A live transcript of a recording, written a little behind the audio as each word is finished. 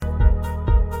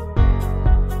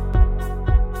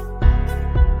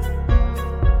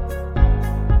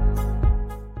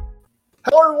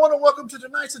welcome to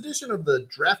tonight's edition of the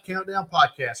Draft Countdown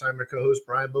Podcast. I'm your co-host,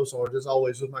 Brian Bosard, as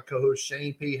always, with my co-host,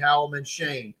 Shane P. Howellman.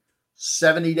 Shane,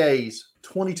 70 days,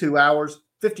 22 hours,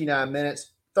 59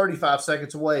 minutes, 35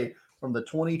 seconds away from the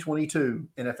 2022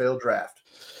 NFL Draft.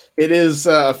 It is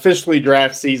officially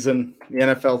draft season. The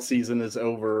NFL season is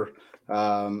over.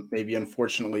 Maybe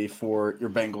unfortunately for your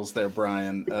Bengals there,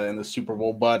 Brian, in the Super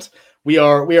Bowl, but we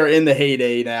are in the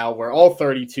heyday now where all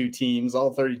 32 teams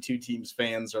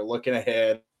fans are looking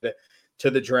ahead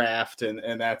to the draft,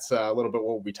 and that's a little bit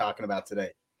what we'll be talking about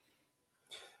today.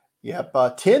 Yep,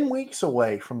 10 weeks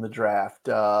away from the draft.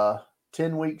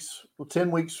 10 weeks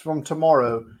from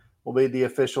tomorrow will be the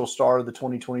official start of the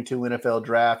 2022 NFL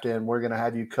Draft, and we're going to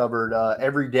have you covered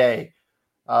every day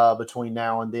between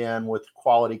now and then with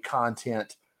quality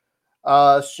content.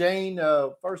 Shane,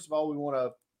 first of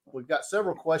all, we've got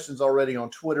several questions already on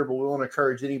Twitter, but we want to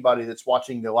encourage anybody that's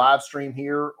watching the live stream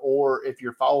here, or if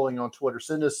you're following on Twitter,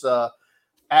 send us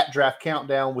at Draft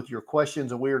Countdown with your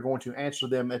questions, and we are going to answer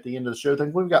them at the end of the show. I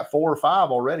think we've got 4 or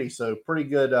 5 already, so pretty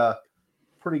good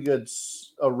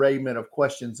arrayment of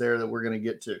questions there that we're going to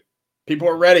get to. People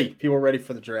are ready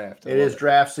for the draft. It is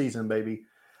draft season, baby.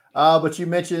 But you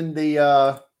mentioned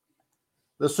the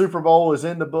Super Bowl is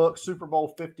in the book. Super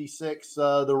Bowl 56.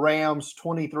 The Rams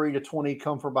 23-20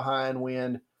 come from behind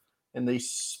win in the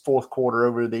fourth quarter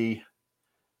over the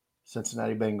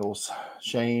Cincinnati Bengals.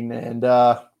 Shane, and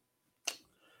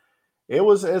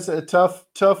it's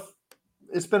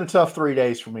been a tough 3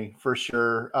 days for me for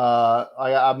sure.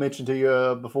 I mentioned to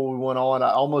you before we went on,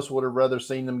 I almost would have rather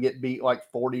seen them get beat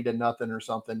like 40-0 or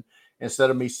something, instead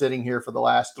of me sitting here for the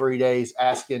last 3 days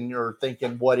asking or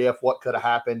thinking what could have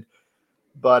happened.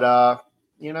 But,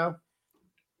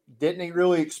 didn't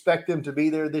really expect them to be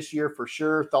there this year for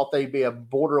sure. Thought they'd be a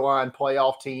borderline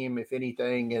playoff team, if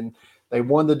anything. And they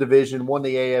won the division, won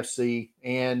the AFC,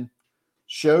 and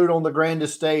showed on the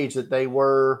grandest stage that they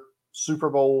were Super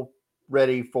Bowl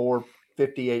ready for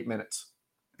 58 minutes.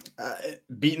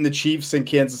 Beating the Chiefs in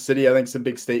Kansas City, I think, is a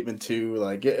big statement too.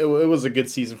 Like it was a good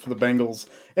season for the Bengals,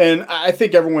 and I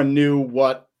think everyone knew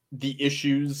what the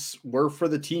issues were for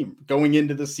the team going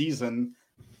into the season.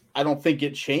 I don't think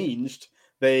it changed.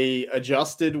 They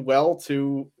adjusted well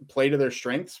to play to their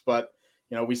strengths, but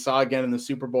we saw again in the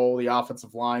Super Bowl the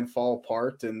offensive line fall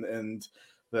apart, and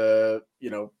the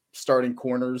starting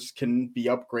corners can be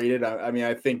upgraded. I mean,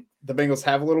 I think the Bengals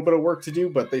have a little bit of work to do,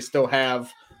 but they still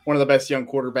have one of the best young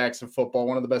quarterbacks in football,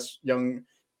 one of the best young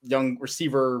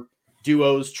receiver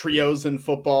duos, trios in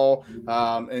football.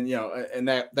 And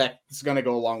that's going to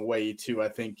go a long way to, I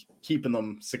think, keeping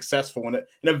them successful in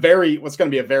what's going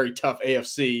to be a very tough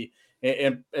AFC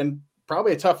and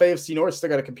probably a tough AFC North. Still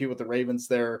got to compete with the Ravens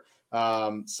there.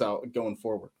 So going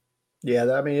forward.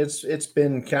 Yeah, I mean, it's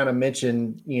been kind of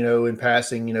mentioned, in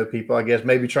passing, people, I guess,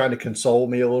 maybe trying to console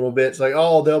me a little bit. It's like,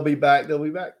 oh, they'll be back.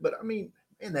 But, I mean,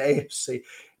 in the AFC,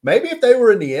 maybe if they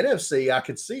were in the NFC, I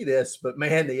could see this. But,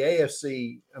 man, the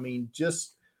AFC,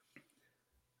 just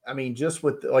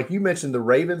with, like you mentioned, the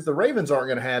Ravens aren't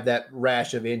going to have that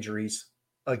rash of injuries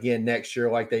again next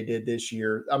year like they did this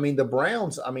year. I mean, the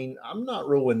Browns, I'm not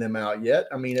ruling them out yet.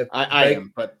 I mean, if I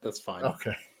am, but that's fine.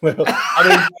 Okay. Well,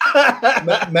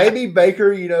 maybe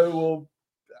Baker, will.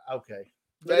 Okay.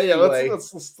 But anyway, we'll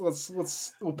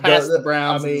pass the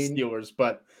Browns and the Steelers,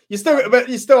 but you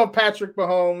still have Patrick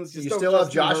Mahomes. You still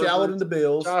have Josh Allen and the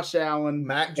Bills. Josh Allen,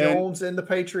 Mac Jones and the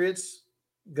Patriots.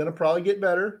 Gonna probably get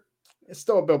better. It's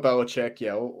still Bill Belichick.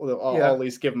 Yeah, I'll at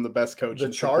least give him the best coach.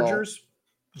 The Chargers,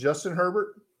 Justin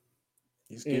Herbert.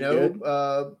 He's good.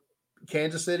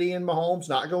 Kansas City and Mahomes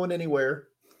not going anywhere.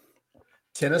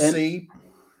 Tennessee.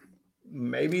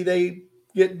 Maybe they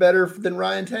get better than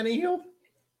Ryan Tannehill.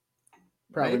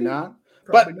 Probably not.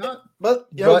 But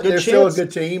they're still a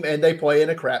good team, and they play in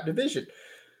a crap division.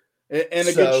 And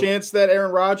a good chance that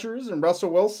Aaron Rodgers and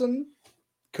Russell Wilson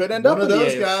could end up in the AFC. One of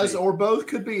those guys, or both,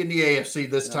 could be in the AFC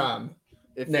this time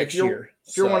next year.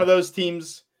 If you're one of those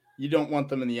teams, you don't want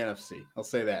them in the NFC. I'll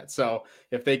say that. So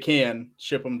if they can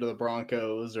ship them to the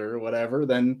Broncos or whatever,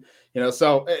 then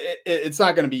so it's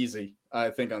not going to be easy. I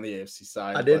think on the AFC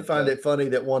side. I did find it funny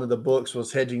that one of the books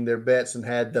was hedging their bets and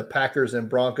had the Packers and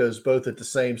Broncos both at the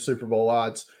same Super Bowl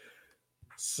odds.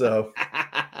 So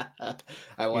I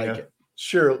like it.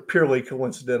 Sure, purely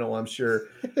coincidental, I'm sure.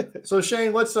 So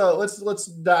Shane, let's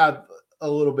dive a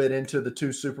little bit into the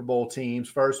 2 Super Bowl teams.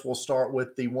 First, we'll start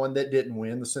with the one that didn't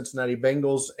win, the Cincinnati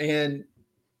Bengals. And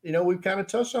we've kind of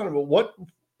touched on it, but what,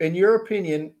 in your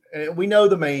opinion, we know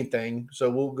the main thing, so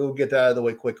we'll go get that out of the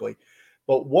way quickly.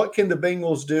 But what can the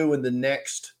Bengals do in the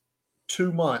next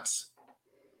 2 months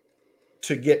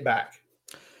to get back?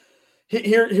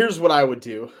 Here's what I would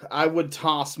do. I would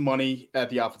toss money at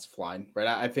the offensive line, right?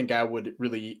 I think I would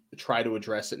really try to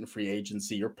address it in free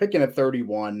agency. You're picking at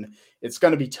 31. It's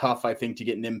going to be tough, I think, to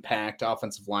get an impact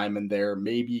offensive lineman there.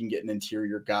 Maybe you can get an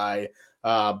interior guy,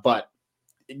 but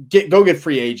go get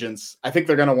free agents. I think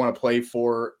they're going to want to play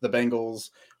for the Bengals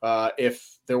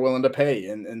if they're willing to pay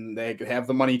and they have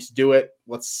the money to do it.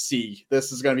 Let's see.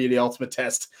 This is going to be the ultimate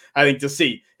test, I think, to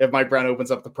see if Mike Brown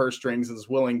opens up the purse strings and is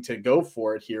willing to go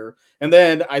for it here. And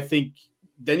then I think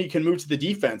then you can move to the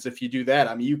defense if you do that.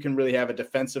 I mean, you can really have a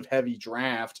defensive heavy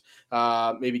draft,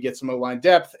 maybe get some O-line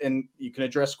depth, and you can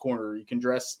address corner. You can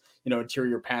address,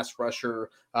 interior pass rusher.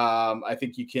 I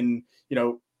think you can,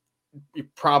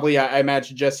 probably, I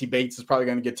imagine Jesse Bates is probably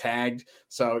going to get tagged.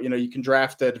 So, you can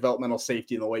draft a developmental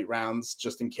safety in the late rounds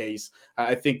just in case.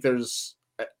 I think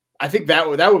that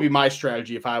would be my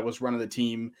strategy if I was running the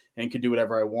team and could do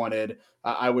whatever I wanted.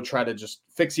 I would try to just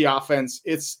fix the offense.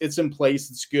 It's in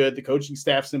place. It's good. The coaching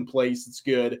staff's in place. It's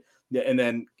good. And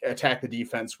then attack the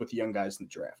defense with the young guys in the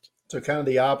draft. So kind of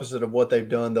the opposite of what they've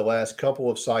done the last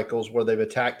couple of cycles where they've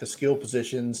attacked the skill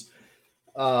positions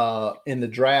in the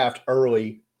draft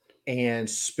early and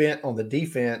spent on the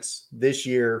defense this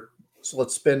year. So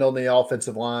let's spend on the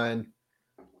offensive line.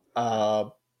 I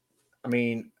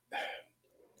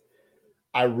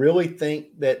really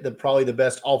think that probably the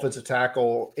best offensive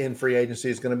tackle in free agency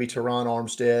is going to be Teron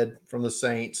Armstead from the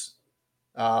Saints.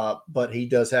 But he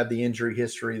does have the injury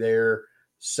history there.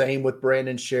 Same with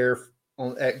Brandon Sheriff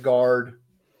at guard.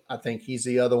 I think he's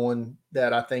the other one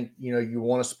that I think, you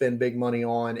want to spend big money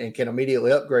on and can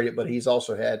immediately upgrade it, but he's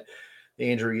also had the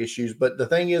injury issues. But the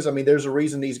thing is, there's a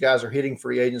reason these guys are hitting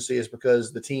free agency is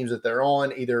because the teams that they're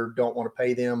on either don't want to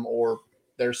pay them or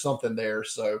there's something there.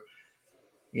 So,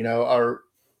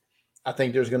 I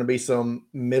think there's going to be some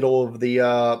middle of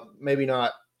the maybe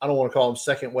not, I don't want to call them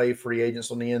second wave free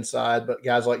agents on the inside, but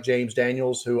guys like James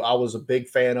Daniels, who I was a big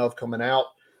fan of coming out.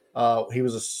 He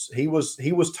was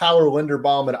Tyler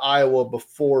Linderbaum in Iowa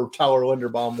before Tyler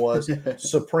Linderbaum was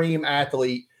supreme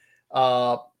athlete,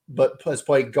 but has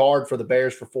played guard for the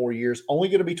Bears for 4 years. Only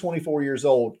going to be 24 years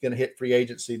old, going to hit free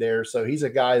agency there. So he's a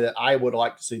guy that I would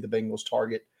like to see the Bengals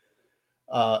target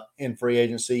in free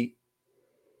agency.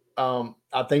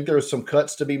 I think there's some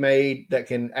cuts to be made that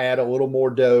can add a little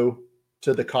more dough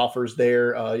to the coffers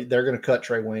there. They're going to cut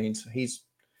Trey Waynes. He's,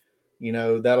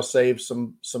 that'll save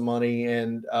some money,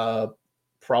 and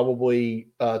probably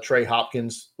Trey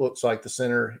Hopkins looks like the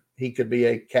center. He could be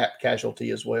a cap casualty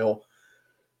as well.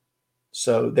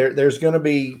 So there's going to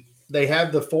be, they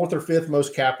have the fourth or fifth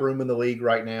most cap room in the league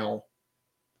right now.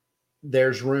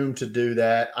 There's room to do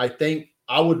that. I think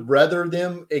I would rather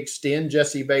them extend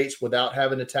Jesse Bates without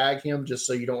having to tag him, just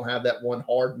so you don't have that one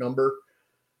hard number.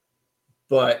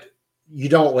 But you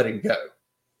don't let him go.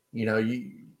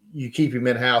 You keep him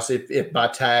in-house if by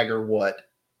tag or what.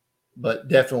 But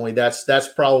definitely that's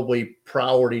probably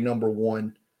priority number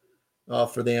one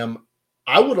for them.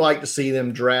 I would like to see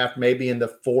them draft maybe in the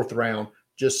fourth round.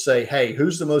 Just say, hey,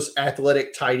 who's the most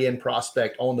athletic tight end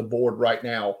prospect on the board right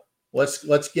now?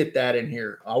 Let's get that in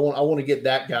here. I want to get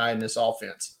that guy in this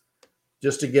offense,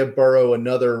 just to give Burrow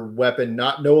another weapon.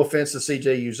 No offense to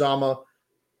CJ Uzama,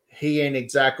 he ain't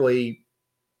exactly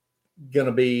going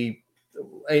to be.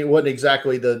 Wasn't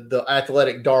exactly the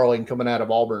athletic darling coming out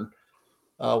of Auburn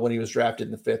when he was drafted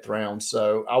in the fifth round.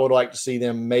 So I would like to see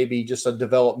them maybe just a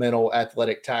developmental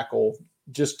athletic tackle,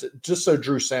 just so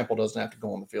Drew Sample doesn't have to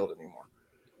go on the field anymore.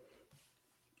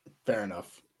 Fair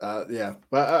enough. Yeah,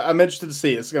 well, I'm interested to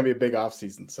see. It's going to be a big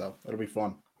offseason, so it'll be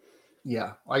fun.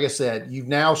 Yeah, like I said, you've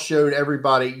now showed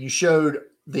everybody. You showed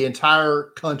the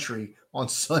entire country on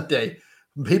Sunday.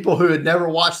 People who had never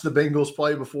watched the Bengals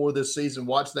play before this season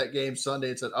watched that game Sunday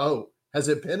and said, "Oh, has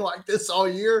it been like this all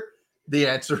year?" The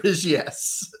answer is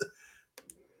yes.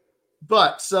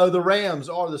 But so the Rams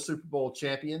are the Super Bowl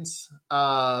champions.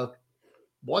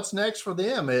 What's next for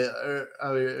them?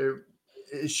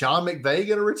 Is Sean McVay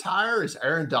going to retire? Is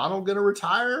Aaron Donald going to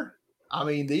retire?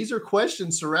 These are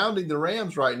questions surrounding the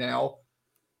Rams right now.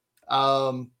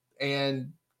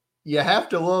 And you have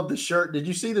to love the shirt. Did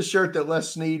you see the shirt that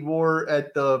Les Snead wore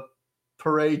at the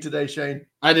parade today, Shane?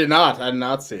 I did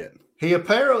not see it.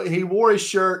 He wore a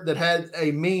shirt that had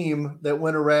a meme that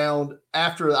went around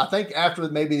after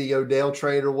maybe the Odell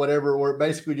trade or whatever, where it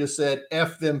basically just said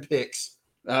 "F them picks."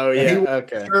 Oh yeah, and he wore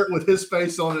okay. A shirt with his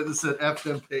face on it that said "F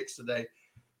them picks" today.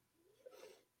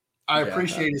 I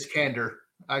appreciate his candor,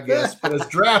 I guess. But as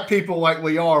draft people like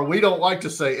we are, we don't like to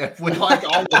say F. We like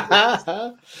all of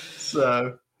it.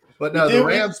 So, but no, the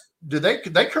Rams,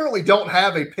 they currently don't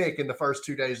have a pick in the first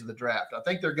 2 days of the draft. I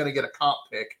think they're going to get a comp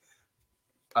pick.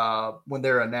 when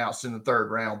they're announced in the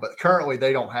third round. But currently,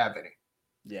 they don't have any.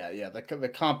 Yeah. The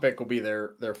comp pick will be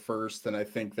their first, and I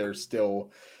think they're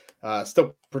still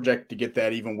projected to get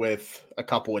that, even with a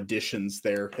couple additions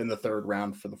there in the third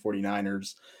round for the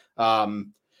 49ers.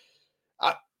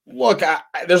 Look,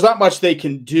 there's not much they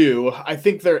can do. I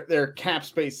think their cap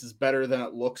space is better than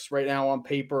it looks right now on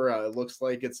paper. It looks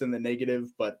like it's in the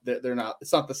negative, but they're not.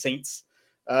 It's not the Saints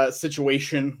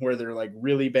situation where they're like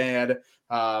really bad.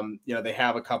 They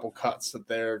have a couple cuts that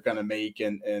they're going to make,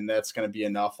 and that's going to be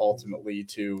enough ultimately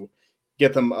to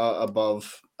get them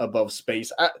above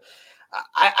space.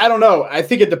 I don't know. I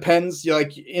think it depends.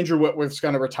 Like Andrew Whitworth's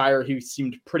going to retire. He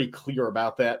seemed pretty clear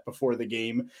about that before the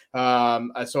game.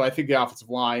 So I think the offensive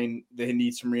line, they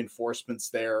need some reinforcements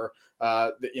there.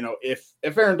 If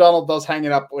Aaron Donald does hang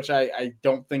it up, which I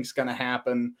don't think is going to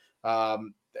happen,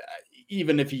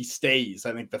 even if he stays,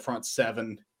 I think the front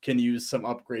seven can use some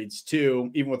upgrades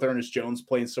too. Even with Ernest Jones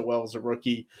playing so well as a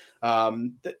rookie,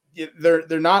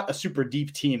 they're not a super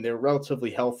deep team. They're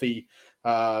relatively healthy.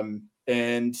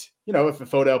 And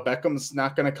if Odell Beckham's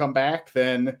not going to come back,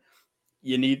 then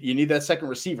you need that second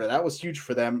receiver. That was huge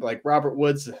for them. Like Robert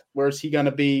Woods, where's he going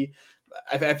to be?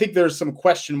 I think there's some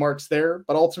question marks there,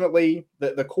 but ultimately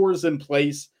the core is in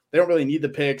place. They don't really need the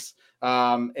picks,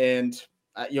 and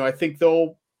I think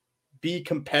they'll be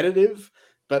competitive,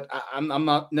 but I'm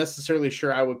not necessarily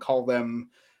sure I would call them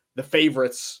the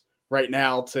favorites right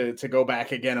now to go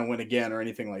back again and win again or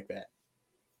anything like that.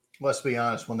 Let's be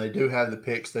honest. When they do have the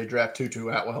picks, they draft Tutu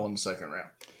Atwell in the second round.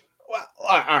 Well,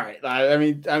 all right. I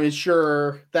mean,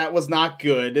 sure, that was not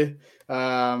good,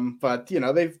 but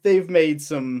they've made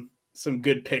some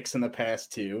good picks in the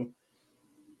past too.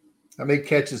 How many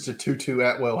catches did Tutu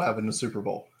Atwell have in the Super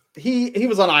Bowl? He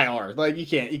was on IR. Like you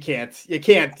can't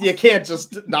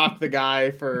just knock the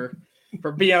guy for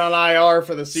being on IR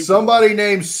for the Super Bowl. Somebody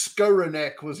named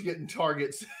Skowronek was getting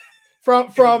targets.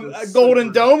 From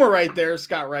Golden Dome right there,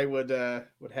 Scott Wright would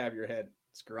have your head,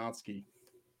 Skoronski.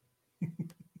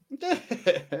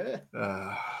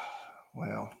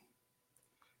 Well,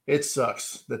 it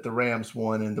sucks that the Rams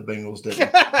won and the Bengals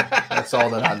didn't. That's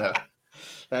all that I know.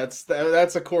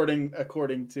 That's according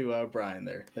to Brian.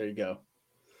 There you go.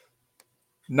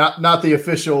 Not the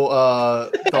official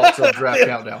thoughts of Draft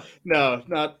Countdown. No,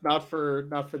 not for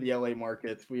the LA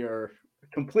market. We are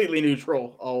completely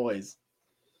neutral always.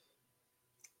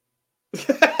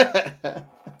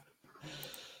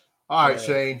 All right,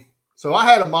 Shane. So I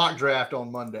had a mock draft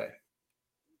on Monday.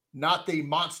 Not the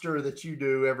monster that you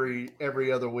do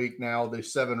every other week now, the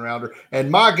 7-rounder.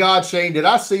 And my God, Shane, did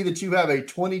I see that you have a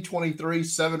 2023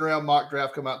 7-round mock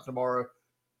draft come out tomorrow?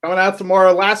 Coming out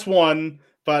tomorrow, last one,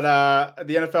 but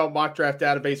the NFL mock draft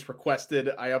database requested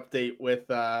I update with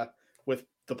the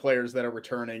players that are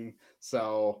returning.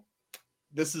 So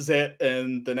this is it,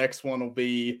 and the next one will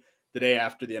be the day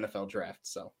after the NFL draft.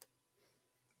 So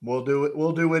we'll do it.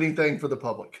 We'll do anything for the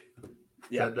public.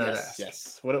 Yeah.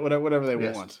 Yes. Whatever they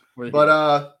want.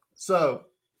 But so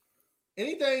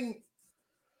anything?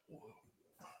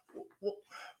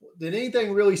 Did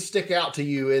anything really stick out to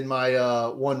you in my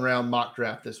 1-round mock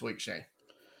draft this week, Shane?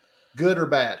 Good or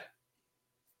bad?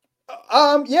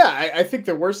 Yeah, I think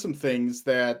there were some things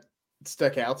that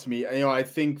stuck out to me. I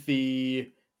think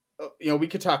we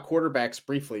could talk quarterbacks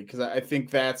briefly because I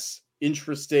think that's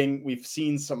interesting. We've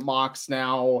seen some mocks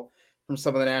now from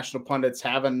some of the national pundits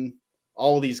having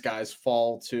all of these guys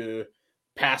fall to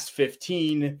past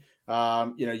 15.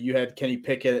 You had Kenny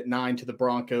Pickett at 9 to the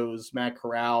Broncos, Matt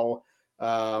Corral,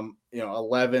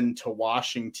 11 to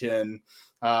Washington.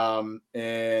 And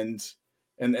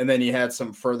then you had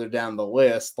some further down the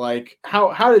list. Like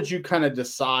how did you kind of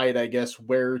decide, I guess,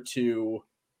 where to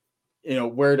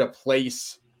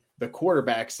place the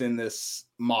quarterbacks in this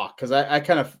mock? Because I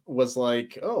kind of was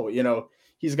like,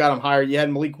 he's got him higher. You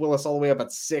had Malik Willis all the way up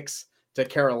at 6 to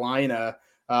Carolina.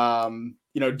 Do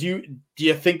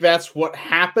you think that's what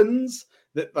happens?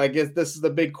 That like this is the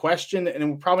big question,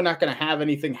 and we're probably not going to have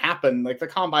anything happen. Like the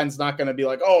combine's not going to be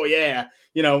like, oh yeah,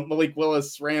 Malik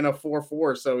Willis ran a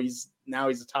 4.4, so he's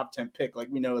a top 10 pick. Like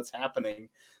we know it's happening.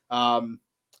 Do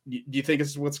you think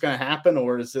this is what's going to happen,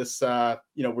 or is this were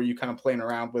you kind of playing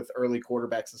around with early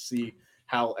quarterbacks to see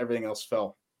how everything else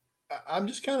fell? I'm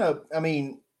just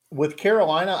with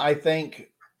Carolina, I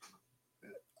think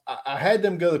I had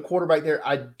them go the quarterback there.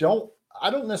 I don't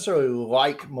necessarily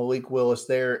like Malik Willis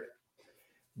there,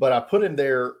 but I put him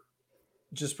there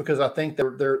just because I think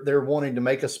they're wanting to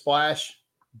make a splash.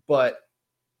 But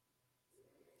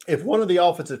if one of the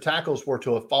offensive tackles were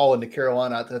to have fallen to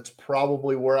Carolina, that's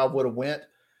probably where I would have went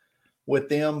with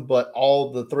them. But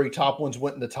all the 3 top ones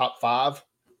went in the top 5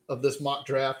 of this mock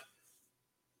draft.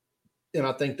 and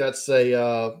I think that's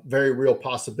a very real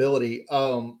possibility.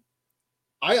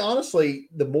 I honestly,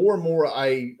 the more and more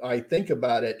I think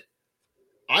about it,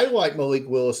 I like Malik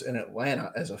Willis in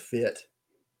Atlanta as a fit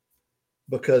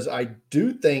because I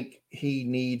do think he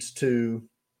needs to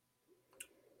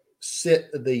sit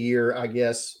the year, I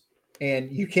guess.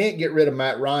 And you can't get rid of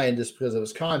Matt Ryan just because of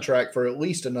his contract for at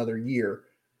least another year.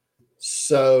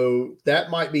 So that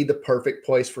might be the perfect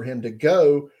place for him to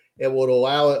go. It would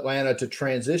allow Atlanta to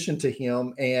transition to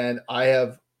him. And I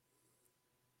have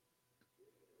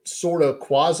sort of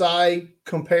quasi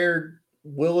compared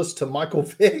Willis to Michael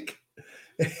Vick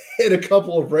in a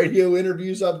couple of radio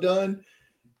interviews I've done.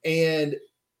 And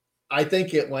I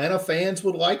think Atlanta fans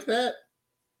would like that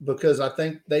because I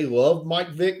think they loved Mike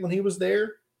Vick when he was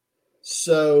there.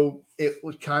 So it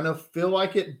would kind of feel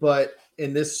like it. But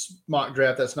in this mock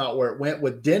draft, that's not where it went.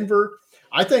 With Denver,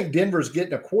 I think Denver's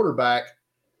getting a quarterback.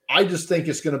 I just think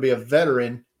it's going to be a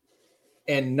veteran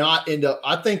and not end up.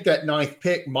 I think that ninth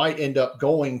pick might end up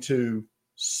going to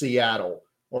Seattle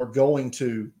or going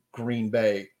to Green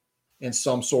Bay in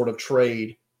some sort of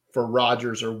trade for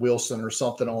Rodgers or Wilson or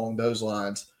something along those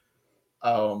lines.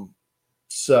 But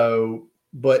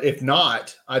if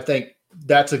not, I think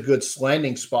that's a good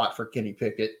landing spot for Kenny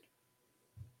Pickett.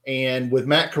 And with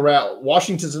Matt Corral,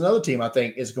 Washington's another team I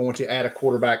think is going to add a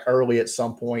quarterback early at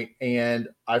some point. And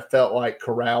I felt like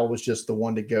Corral was just the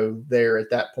one to go there at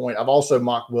that point. I've also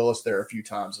mocked Willis there a few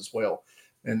times as well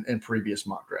in previous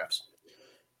mock drafts.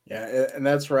 Yeah, and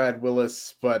that's Rad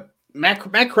Willis, but Matt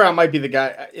Corral might be the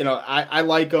guy. I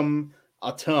like him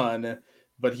a ton,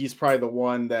 but he's probably the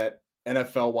one that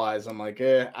NFL wise, I'm like,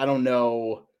 I don't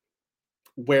know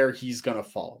where he's gonna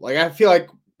fall. Like, I feel like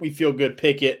we feel good.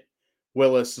 Pickett,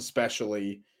 Willis,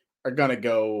 especially, are gonna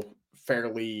go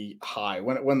fairly high.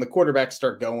 When the quarterbacks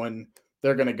start going,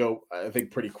 they're gonna go, I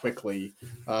think, pretty quickly.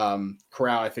 Corral,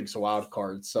 I think, is a wild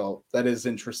card, so that is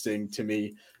interesting to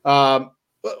me.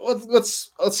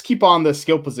 Let's keep on the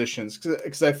skill positions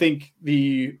because I think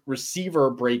the receiver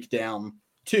breakdown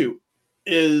too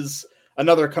is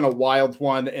another kind of wild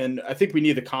one, and I think we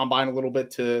need the combine a little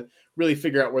bit to really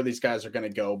figure out where these guys are going to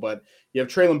go. But you have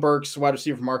Treylon Burks, wide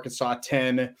receiver from Arkansas,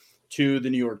 10 to the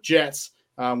New York Jets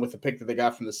with the pick that they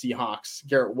got from the Seahawks.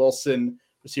 Garrett Wilson,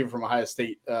 receiver from Ohio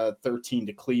State, 13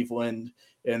 to Cleveland,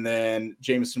 and then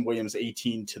Jameson Williams,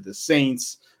 18 to the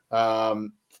Saints.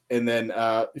 And then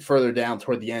further down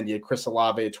toward the end, you had Chris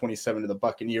Olave, 27 to the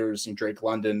Buccaneers, and Drake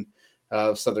London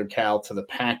of Southern Cal to the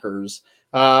Packers.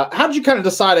 How did you kind of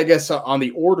decide, I guess, on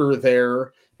the order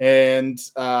there? And,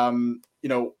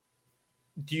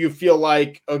 do you feel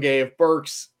like, okay, if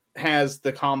Burks has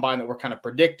the combine that we're kind of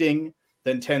predicting,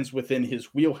 then 10's within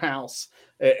his wheelhouse,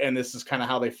 and this is kind of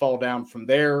how they fall down from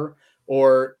there?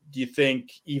 Or do you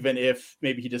think even if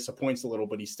maybe he disappoints a little,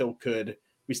 but we still could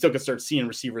start seeing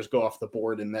receivers go off the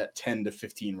board in that 10 to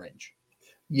 15 range?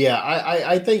 Yeah,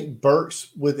 I think Burks,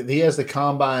 if he has the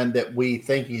combine that we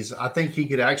think I think he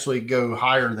could actually go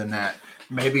higher than that,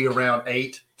 maybe around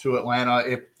 8 to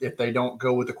Atlanta if they don't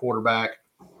go with the quarterback.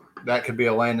 That could be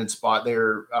a landing spot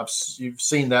there. You've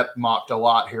seen that mocked a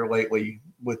lot here lately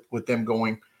with them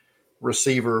going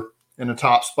receiver in the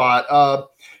top spot.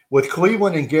 With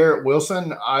Cleveland and Garrett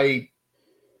Wilson, I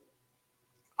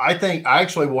think I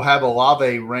actually will have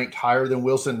Olave ranked higher than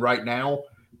Wilson right now,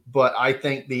 but I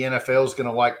think the NFL is going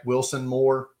to like Wilson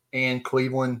more and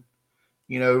Cleveland,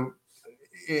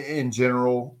 in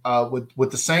general. With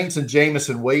the Saints and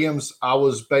Jameson Williams,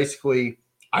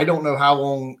 I don't know how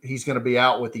long he's going to be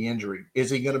out with the injury. Is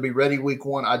he going to be ready week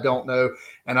 1? I don't know.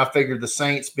 And I figured the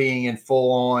Saints being in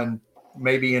full on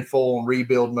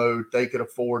rebuild mode, they could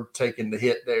afford taking the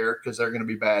hit there because they're going to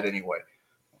be bad anyway.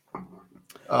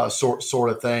 Sort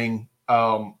of thing.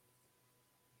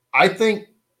 I think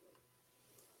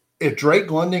if Drake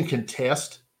London can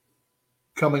test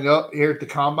coming up here at the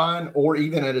combine or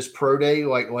even at his pro day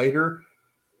like later,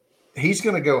 he's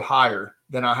going to go higher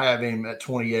than I have him at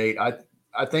 28.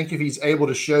 I think if he's able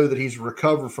to show that he's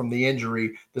recovered from the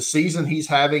injury, the season he's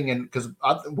having, and because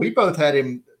we both had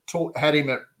him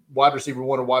at wide receiver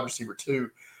 1 or wide receiver 2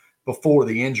 before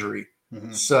the injury.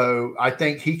 Mm-hmm. So I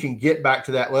think he can get back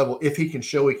to that level if he can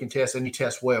show he can test, and he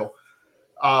tests well.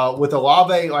 With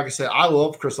Olave, like I said, I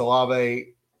love Chris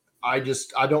Olave. I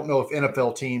don't know if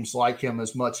NFL teams like him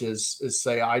as much as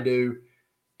say I do.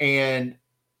 And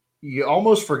you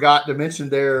almost forgot to mention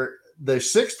there the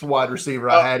 6th wide receiver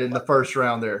I had in the first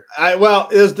round there.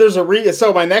 There's a reason.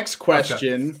 So my next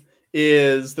question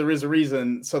is, there is a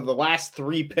reason. So the last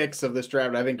 3 picks of this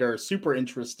draft I think are super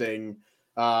interesting.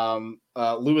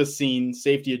 Lewis Cine,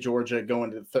 safety of Georgia,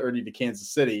 going to 30 to Kansas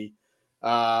City.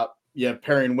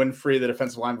 Perrion Winfrey, the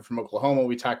defensive lineman from Oklahoma.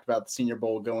 We talked about the Senior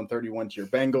Bowl going 31 to your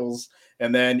Bengals.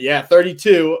 And then,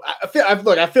 32. I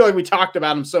feel like we talked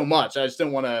about him so much. I just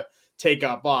didn't want to take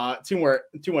up too much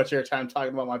airtime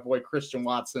talking about my boy Christian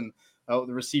Watson, the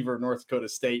receiver of North Dakota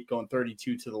State, going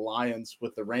 32 to the Lions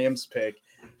with the Rams pick.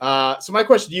 So my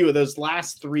question to you, are those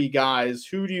last three guys,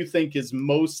 who do you think is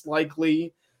most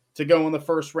likely to go in the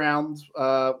first round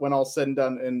when all said and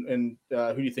done, and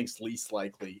who do you think is least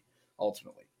likely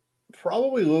ultimately?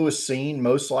 Probably Lewis Cine,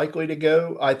 most likely to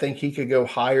go. I think he could go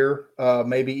higher,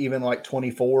 maybe even like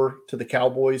 24 to the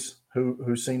Cowboys,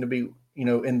 who seem to be,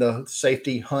 in the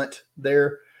safety hunt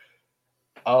there.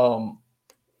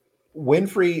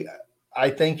 Winfrey, I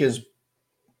think,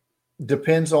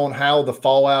 depends on how the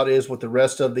fallout is with the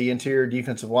rest of the interior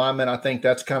defensive linemen. I think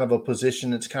that's kind of a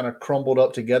position that's kind of crumbled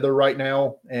up together right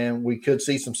now, and we could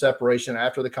see some separation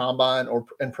after the combine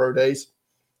and pro days.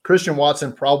 Christian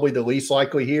Watson probably the least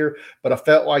likely here, but I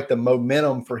felt like the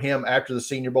momentum for him after the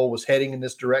Senior Bowl was heading in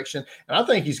this direction. And I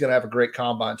think he's going to have a great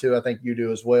combine too. I think you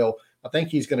do as well. I think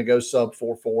he's going to go sub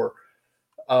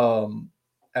 4.4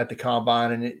 at the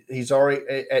combine. And he's already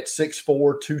at 6'4",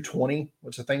 220,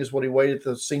 which I think is what he weighed at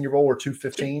the Senior Bowl, or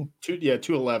 215.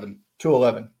 211.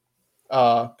 211.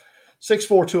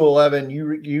 6'4", 211,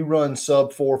 you run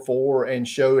sub 4.4 and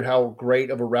showed how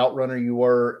great of a route runner you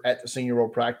were at the Senior Bowl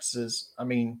practices. I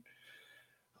mean,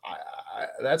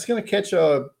 that's going to catch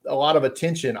a lot of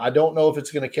attention. I don't know if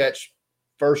it's going to catch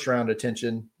first-round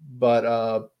attention,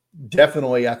 but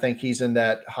definitely I think he's in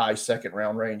that high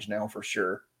second-round range now for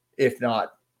sure, if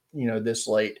not, this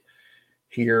late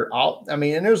here. And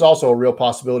there's also a real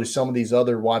possibility some of these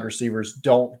other wide receivers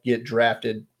don't get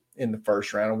drafted in the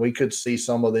first round. And we could see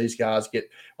some of these guys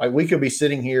we could be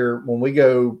sitting here when we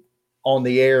go on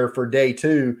the air for day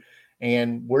 2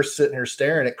 and we're sitting here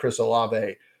staring at Chris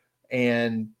Olave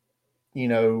and,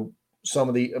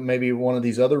 maybe one of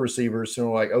these other receivers who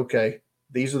are like, okay,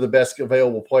 these are the best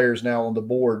available players now on the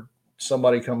board.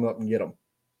 Somebody come up and get them.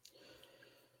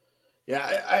 Yeah,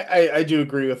 I do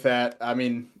agree with that. I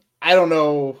mean, I don't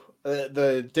know.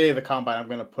 The day of the combine, I'm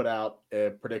going to put out a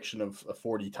prediction of a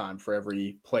 40 time for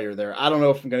every player there. I don't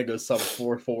know if I'm going to go sub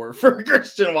 4.4 for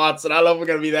Christian Watson. I don't know if we're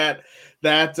going to be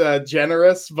that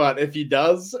generous, but if he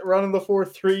does run in the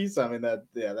 4.3s,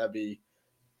 that'd be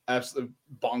absolute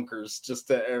bonkers. Just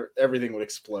everything would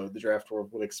explode. The draft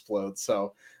world would explode.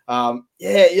 So,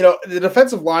 the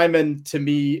defensive lineman to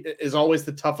me is always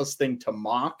the toughest thing to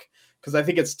mock, because I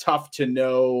think it's tough to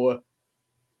know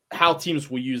how teams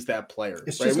will use that player.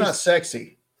 It's just not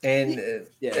sexy and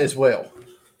as well.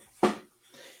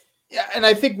 Yeah, and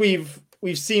I think we've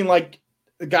seen like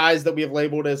the guys that we have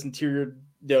labeled as interior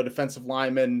defensive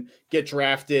linemen get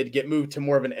drafted, get moved to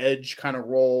more of an edge kind of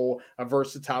role, a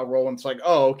versatile role. And it's like,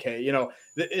 oh, okay,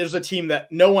 there's a team that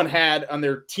no one had on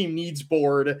their team needs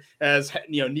board as,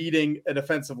 needing a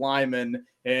defensive lineman,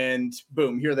 and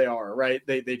boom, here they are, right?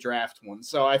 They draft one.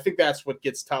 So I think that's what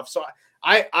gets tough. So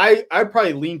I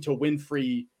probably lean to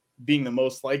Winfrey being the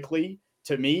most likely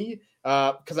to me,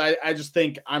 because I just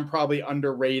think I'm probably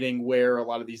underrating where a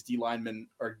lot of these D linemen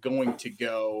are going to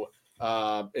go,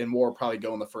 and more probably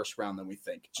go in the first round than we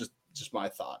think. Just my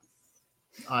thought.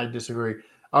 I disagree.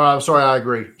 I'm sorry, I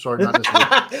agree. Sorry, not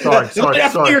disagree.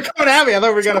 sorry. You're coming at me. I thought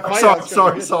we were going to fight. Sorry.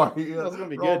 That was going to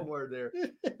be Wrong good. word there.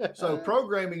 So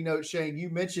programming note, Shane, you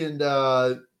mentioned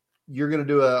you're going to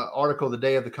do an article the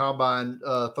day of the combine,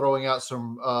 throwing out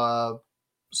some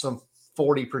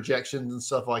 40 projections and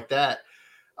stuff like that.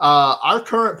 Our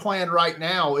current plan right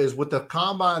now is, with the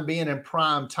combine being in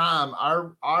prime time,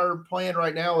 our plan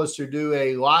right now is to do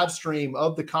a live stream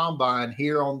of the combine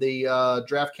here on the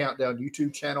Draft Countdown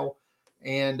YouTube channel.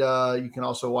 And you can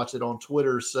also watch it on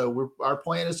Twitter. So our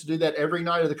plan is to do that every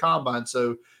night of the combine.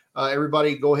 So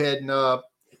everybody go ahead and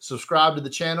subscribe to the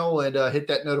channel and hit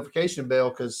that notification bell,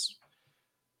 because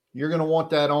you're going to want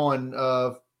that on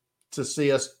to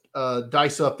see us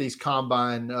dice up these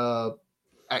combine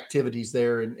activities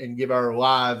there and give our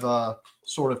live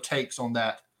sort of takes on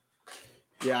that.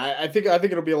 Yeah, I think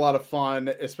it'll be a lot of fun,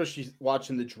 especially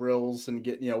watching the drills and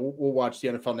get, we'll watch the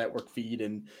NFL Network feed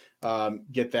and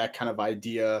get that kind of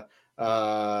idea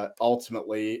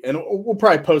ultimately. And we'll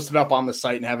probably post it up on the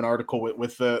site and have an article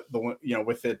with the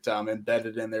with it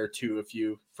embedded in there too, if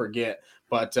you forget.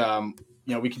 But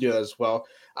we can do that as well.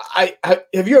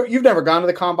 You've never gone to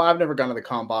the combine? I've never gone to the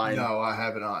combine. No, I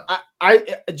have not.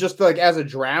 I just, like, as a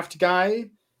draft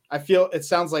guy, I feel it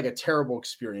sounds like a terrible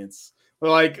experience.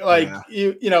 Yeah.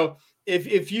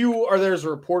 If you are there as a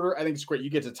reporter, I think it's great. You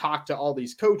get to talk to all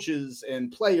these coaches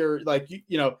and players,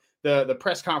 the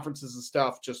press conferences and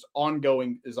stuff, just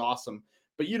ongoing is awesome.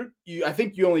 But I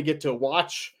think you only get to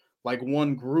watch like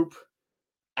one group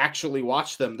actually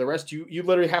watch them. The rest you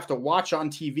literally have to watch on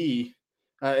TV.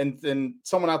 And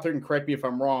someone out there can correct me if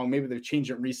I'm wrong. Maybe they've changed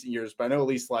it in recent years, but I know at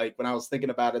least like when I was thinking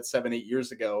about it 7-8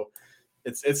 years ago,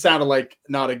 it sounded like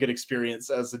not a good experience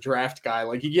as a draft guy.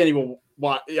 Like you can't even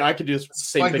watch. I could do this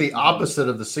same like thing. the opposite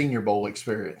of the Senior Bowl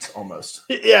experience, almost.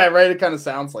 Yeah, right. It kind of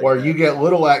sounds like where that. You get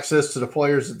little access to the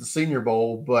players at the Senior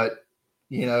Bowl, but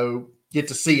get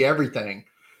to see everything.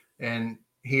 And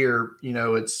here,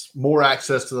 it's more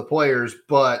access to the players,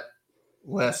 but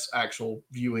less actual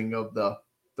viewing of the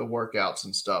workouts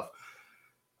and stuff.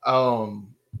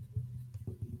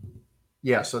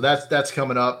 Yeah, so that's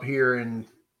coming up here in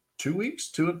 2 weeks,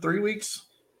 3 weeks,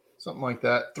 something like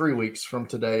that. 3 weeks from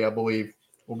today, I believe,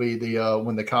 will be the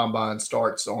when the combine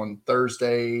starts on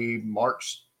Thursday,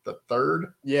 March the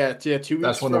 3rd. Yeah, 2 weeks.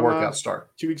 That's when the workouts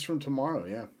start. 2 weeks from tomorrow.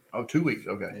 Yeah. Oh, 2 weeks.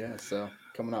 Okay. Yeah. So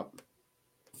coming up.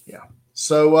 Yeah.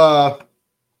 So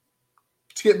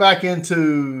let's get back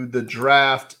into the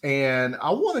draft, and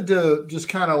I wanted to just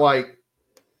kind of like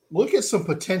look at some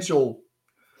potential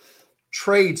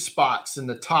trade spots in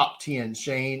the top 10,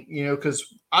 Shane, because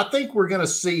I think we're going to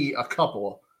see a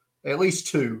couple, at least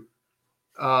 2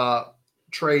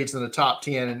 trades in the top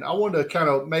 10. And I wanted to kind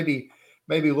of maybe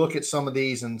look at some of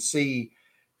these and see.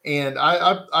 And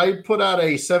I put out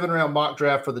a 7-round mock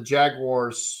draft for the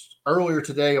Jaguars earlier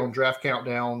today on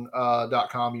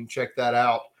draftcountdown.com. You can check that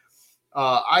out.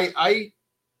 I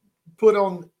put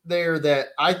on there that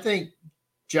I think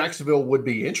Jacksonville would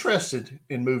be interested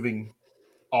in moving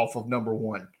off of number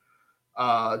 1,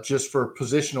 just for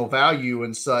positional value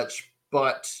and such.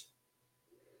 But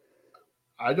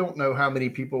I don't know how many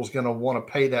people is going to want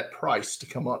to pay that price to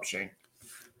come up, Shane.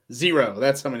 0.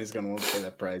 That's how many is going to want to pay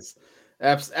that price.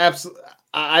 Absolutely.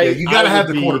 You got to have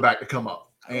the quarterback to come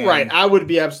up. Right. I would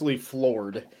be absolutely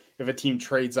floored if a team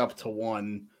trades up to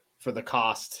 1 for the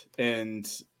cost, and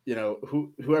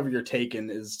whoever you're taking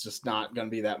is just not going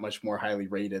to be that much more highly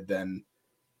rated than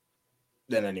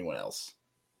anyone else.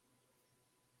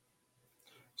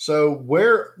 So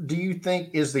where do you think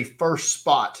is the first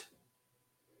spot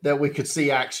that we could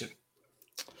see action?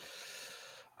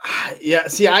 Yeah,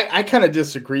 see, I kind of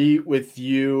disagree with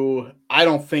you. I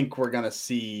don't think we're going to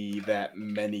see that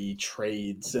many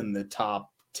trades in the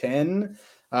top 10.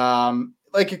 I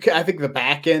think the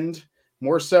back end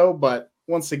more so, but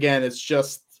once again, it's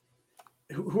just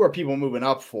who are people moving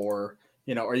up for?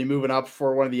 Are you moving up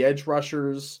for one of the edge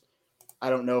rushers? I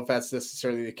don't know if that's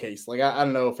necessarily the case. Like, I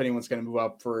don't know if anyone's going to move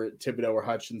up for Thibodeau or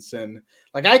Hutchinson.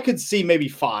 Like, I could see maybe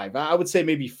 5. I would say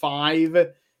maybe 5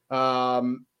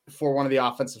 for one of the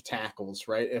offensive tackles,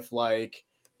 right? If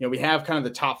we have kind of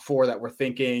the top 4 that we're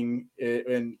thinking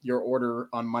in your order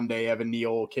on Monday: Evan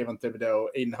Neal, Kayvon Thibodeau,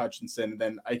 Aiden Hutchinson, and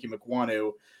then Ike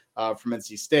Mkwonu from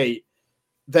NC State.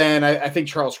 Then I think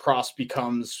Charles Cross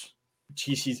becomes,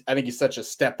 I think he's such a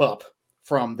step up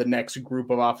from the next group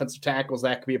of offensive tackles.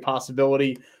 That could be a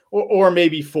possibility, or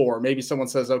maybe 4. Maybe someone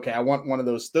says, okay, I want one of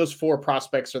those 4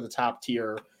 prospects are the top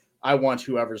tier. I want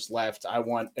whoever's left. I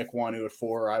want Mkwonu at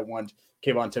 4. I want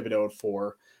Kayvon Thibodeau at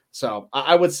 4. So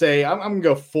I would say I'm going to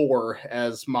go 4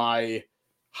 as my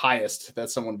highest that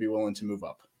someone would be willing to move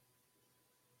up.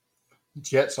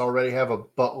 Jets already have a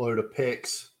buttload of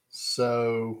picks,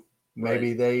 so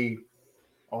maybe they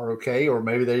are okay, or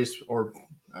maybe they just,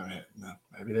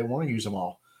 maybe they want to use them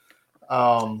all.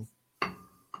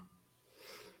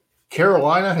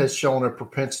 Carolina has shown a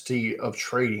propensity of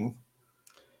trading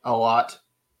a lot,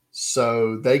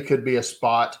 so they could be a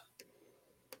spot.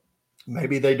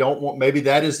 Maybe they don't want. Maybe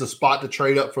that is the spot to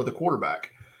trade up for the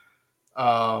quarterback.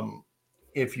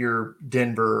 If you're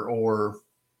Denver or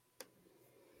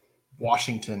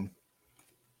Washington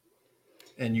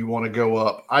and you want to go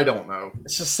up, I don't know.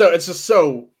 It's just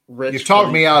so rich. You've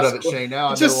talked me out of it, Shane.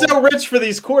 Now it's just so rich for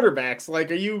these quarterbacks.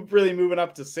 Like, are you really moving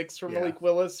up to 6 for Malik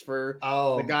Willis for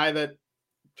the guy that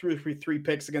threw 3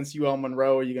 picks against UL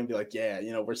Monroe? Are you going to be like, yeah,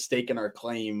 we're staking our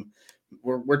claim.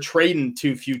 We're trading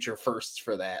 2 future firsts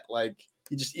for that. Like,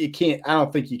 you can't. I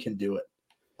don't think you can do it.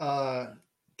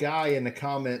 Guy in the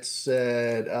comments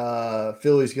said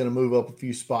Philly's going to move up a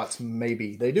few spots.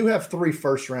 Maybe they do have 3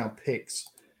 first-round picks.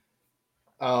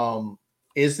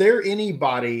 Is there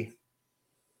anybody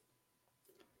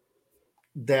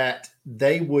that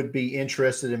they would be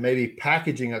interested in maybe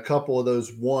packaging a couple of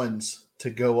those ones to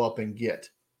go up and get?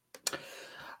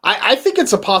 I think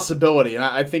it's a possibility, and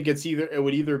I think it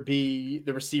would either be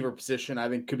the receiver position. I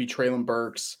think could be Treylon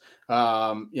Burks.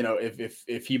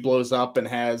 If he blows up and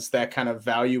has that kind of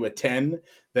value at 10,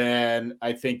 then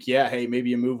I think, hey,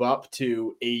 maybe you move up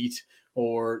to 8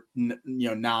 or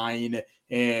 9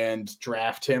 and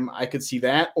draft him. I could see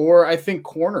that. Or I think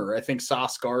corner. I think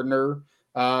Sauce Gardner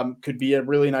could be a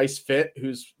really nice fit.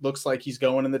 Looks like he's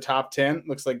going in the top 10.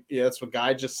 Looks like that's what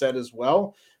Guy just said as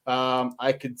well.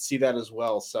 I could see that as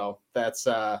well. So that's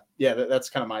that's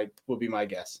kind of would be my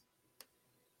guess.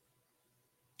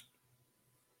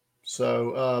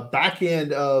 So back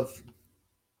end of,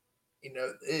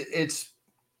 it's,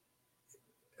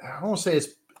 I don't want to say it's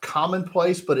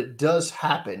commonplace, but it does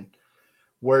happen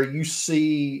where you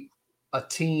see a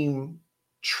team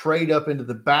trade up into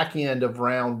the back end of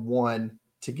round 1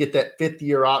 to get that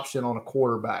 5th-year option on a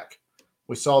quarterback.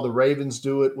 We saw the Ravens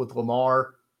do it with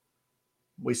Lamar.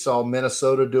 We saw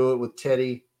Minnesota do it with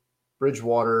Teddy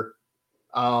Bridgewater.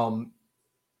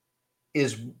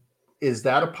 Is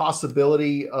that a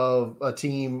possibility of a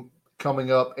team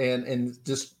coming up and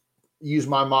just use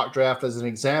my mock draft as an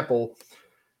example?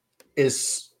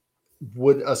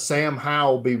 Would a Sam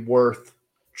Howell be worth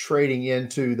trading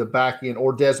into the back end,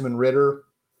 or Desmond Ridder,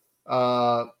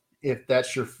 if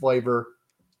that's your flavor,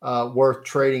 worth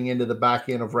trading into the back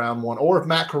end of round 1? Or if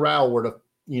Matt Corral were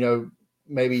to,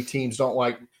 maybe teams don't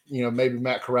like, maybe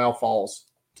Matt Corral falls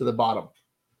to the bottom.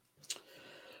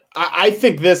 I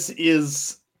think this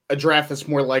is a draft that's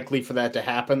more likely for that to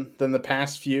happen than the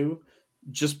past few,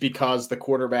 just because the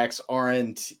quarterbacks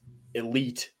aren't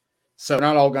elite. So they're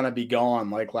not all going to be gone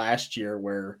like last year,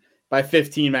 where by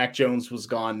 15, Mac Jones was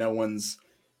gone. No one's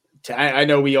I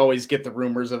know we always get the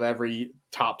rumors of every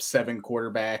top 7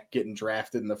 quarterback getting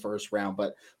drafted in the first round,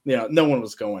 but no one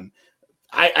was going.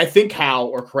 I think Howell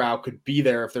or Corral could be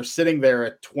there if they're sitting there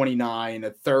at 29,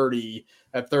 at 30,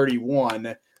 at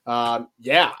 31.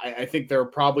 I think there are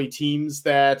probably teams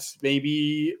that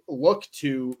maybe look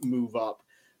to move up.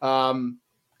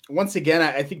 Once again,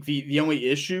 I think the only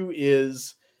issue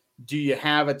is, do you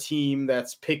have a team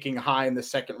that's picking high in the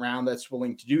second round that's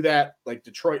willing to do that? Like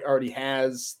Detroit already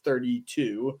has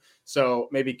 32. So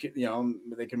maybe,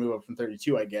 they can move up from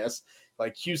 32, I guess.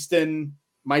 Like Houston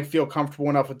might feel comfortable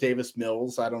enough with Davis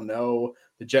Mills. I don't know.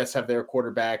 The Jets have their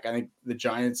quarterback. I think the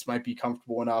Giants might be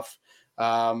comfortable enough.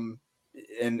 And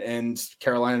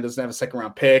Carolina doesn't have a second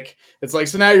round pick. It's like,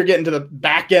 so now you're getting to the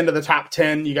back end of the top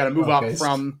 10. You got to move up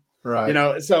from,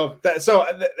 right. So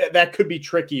that could be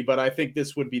tricky, but I think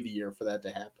this would be the year for that to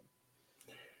happen.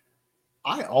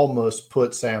 I almost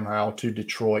put Sam Howell to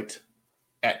Detroit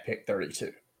at pick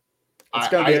 32. It's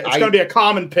going to be a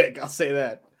common pick. I'll say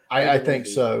that. I think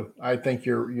so. I think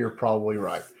you're probably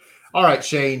right. All right,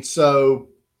 Shane. So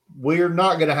we're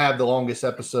not going to have the longest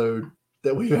episode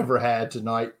that we've ever had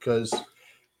tonight, because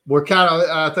we're kind of,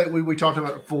 I think we talked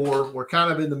about it before, we're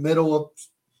kind of in the middle of,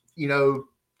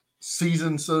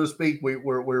 season, so to speak.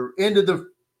 We're into the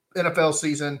NFL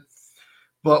season,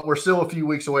 but we're still a few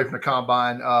weeks away from the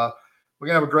combine. We're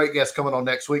going to have a great guest coming on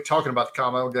next week talking about the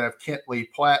combine. We're going to have Kent Lee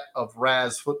Platt of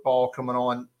Raz Football coming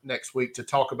on next week to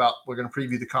talk about, we're going to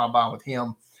preview the combine with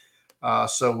him.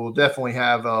 So we'll definitely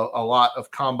have a lot of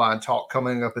combine talk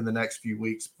coming up in the next few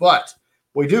weeks. But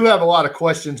we do have a lot of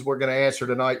questions we're going to answer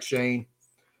tonight, Shane,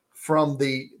 from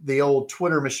the old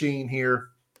Twitter machine here.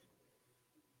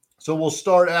 So we'll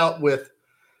start out with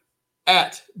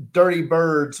at Dirty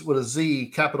Birds with a Z,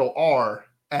 capital R,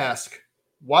 ask,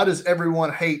 why does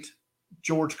everyone hate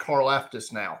George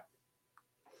Karlaftis now?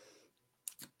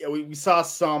 Yeah, we saw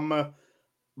some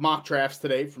mock drafts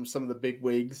today from some of the big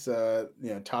wigs. Todd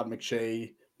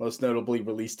McShay most notably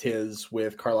released his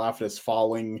with Karlaftis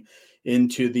falling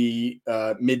into the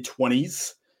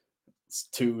mid-20s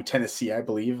to Tennessee, I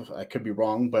believe. I could be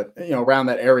wrong, but around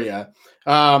that area.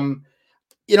 I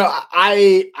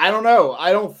don't know.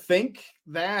 I don't think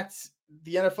that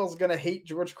the NFL is going to hate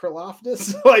George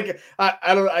Karlaftis.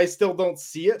 I still don't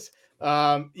see it.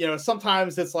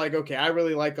 Sometimes it's like, okay, I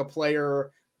really like a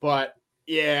player, but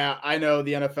yeah, I know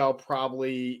the NFL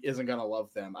probably isn't going to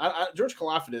love them. George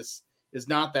Karlaftis is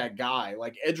not that guy.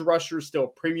 Like, edge rusher is still a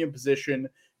premium position.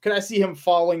 Could I see him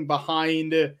falling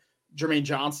behind Jermaine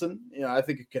Johnson? I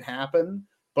think it could happen.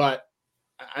 But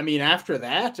I mean, after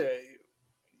that,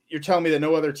 you're telling me that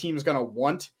no other team is going to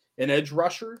want an edge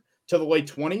rusher to the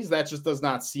late 20s? That just does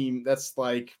not seem, that's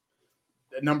like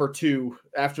number 2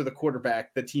 after the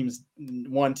quarterback that teams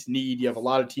need. You have a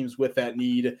lot of teams with that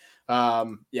need. I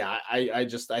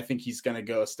think he's going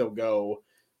to still go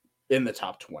in the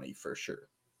top 20 for sure.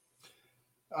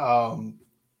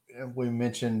 We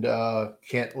mentioned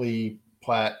Kent Lee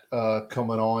Platt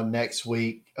coming on next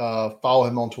week. Follow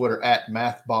him on Twitter at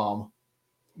MathBomb,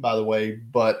 by the way.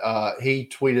 But he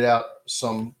tweeted out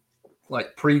some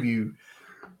preview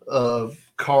of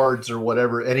cards or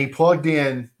whatever, and he plugged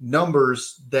in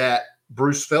numbers that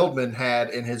Bruce Feldman had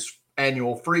in his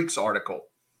Annual Freaks article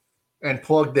and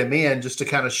plugged them in just to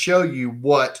kind of show you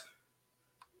what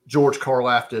George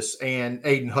Karlaftis and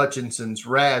Aiden Hutchinson's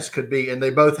RAS could be. And they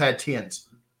both had 10s.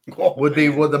 Would be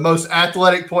one of the most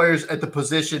athletic players at the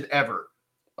position ever.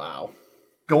 Wow.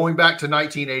 Going back to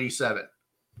 1987.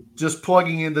 Just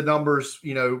plugging in the numbers,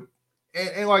 and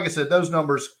like I said, those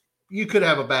numbers, you could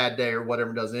have a bad day or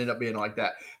whatever, doesn't end up being like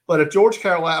that. But if George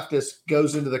Karlaftis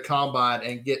goes into the combine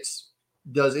and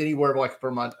does anywhere like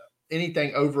from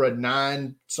anything over a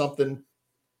 9 something.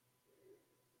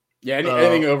 Yeah,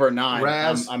 anything over a 9,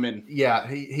 RAS, I'm in. Yeah,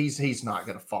 he's not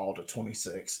going to fall to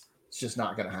 26. It's just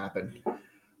not going to happen.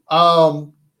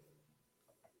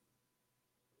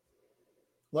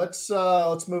 Let's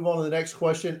move on to the next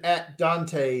question. At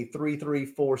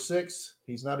Dante3346.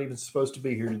 He's not even supposed to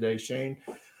be here today, Shane.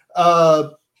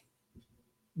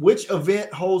 Which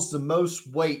event holds the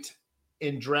most weight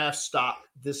in draft stock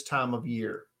this time of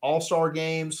year? All-Star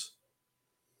games,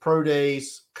 pro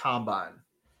days, combine.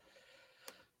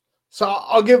 So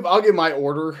I'll give my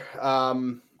order.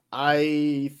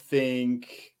 I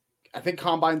think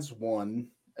combine's 1,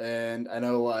 and I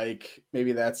know like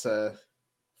maybe that's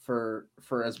for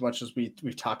as much as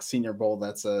we've talked Senior Bowl,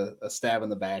 that's a stab in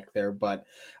the back there. But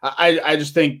I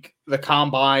just think the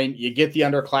combine, you get the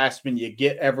underclassmen, you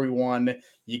get everyone,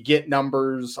 you get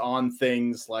numbers on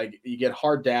things, like you get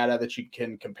hard data that you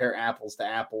can compare apples to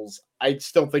apples. I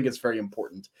still think it's very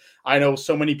important. I know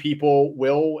so many people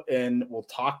will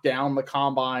talk down the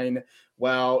combine.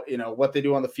 Well, what they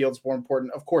do on the field is more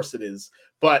important. Of course it is.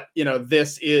 But,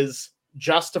 this is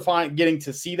justifying getting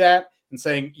to see that and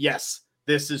saying, yes,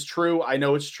 this is true. I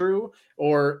know it's true.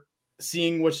 Or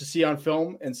seeing what you see on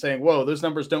film and saying, whoa, those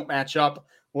numbers don't match up.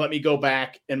 Let me go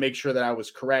back and make sure that I was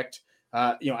correct.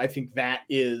 I think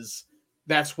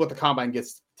that's what the combine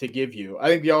gets to give you. I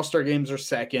think the All-Star games are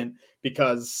second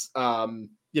because, I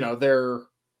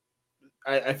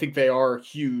think they are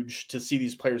huge to see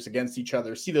these players against each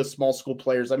other, see those small school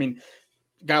players. I mean,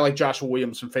 a guy like Joshua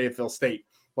Williams from Fayetteville State,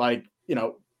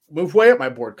 move way up my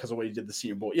board because of what he did the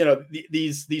Senior Bowl.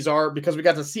 These are because we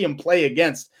got to see him play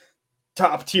against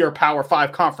top tier Power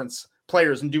 5 conference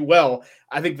players and do well.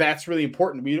 I think that's really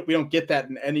important. We don't get that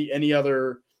in any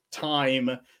other time.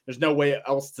 There's no way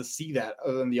else to see that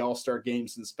other than the All-Star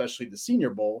games and especially the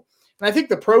Senior Bowl. And I think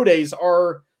the pro days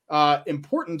are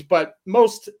important, but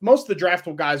most of the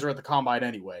draftable guys are at the combine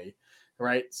anyway,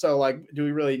 right? So do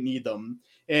we really need them?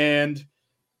 And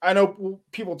I know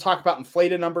people talk about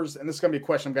inflated numbers, and this is going to be a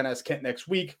question I'm going to ask Kent next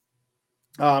week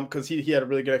because he had a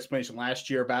really good explanation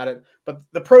last year about it. But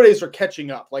the pro days are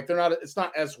catching up. It's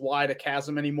not as wide a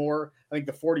chasm anymore. I think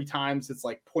the 40 times it's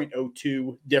like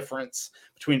 0.02 difference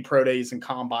between pro days and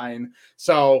combine.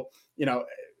 So,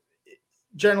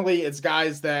 generally it's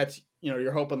guys that,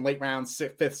 you're hoping late rounds,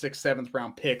 5th, 6th, 7th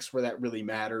round picks where that really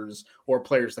matters, or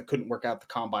players that couldn't work out the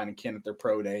combine and can at their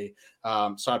pro day.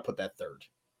 So I'd put that third.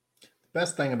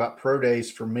 Best thing about pro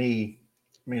days for me,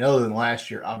 other than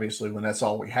last year, obviously, when that's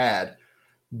all we had,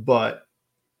 but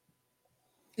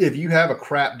if you have a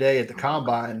crap day at the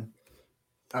combine,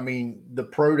 the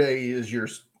pro day is your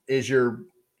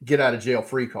get out of jail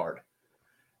free card.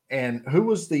 And who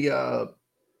was it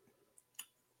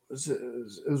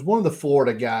was one of the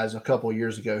Florida guys a couple of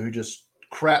years ago who just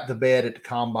crapped the bed at the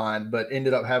combine, but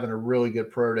ended up having a really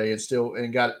good pro day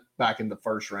and got it back in the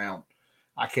first round.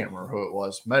 I can't remember who it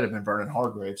was. Might have been Vernon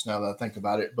Hargraves now that I think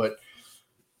about it, but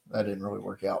that didn't really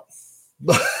work out.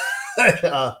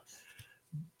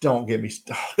 Don't get me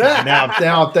started. Now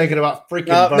I'm thinking about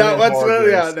freaking Vernon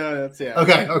Hargraves.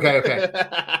 Okay.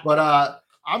 But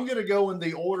I'm going to go in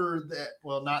the order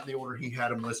not the order he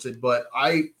had him listed, but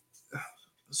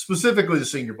specifically the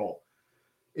Senior Bowl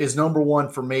is number 1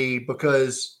 for me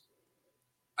because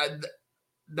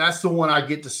that's the one I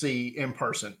get to see in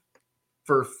person.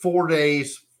 For 4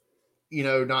 days,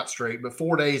 not straight, but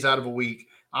 4 days out of a week,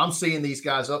 I'm seeing these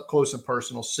guys up close and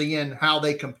personal, seeing how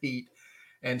they compete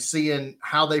and seeing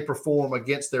how they perform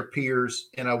against their peers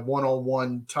in a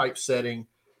one-on-one type setting.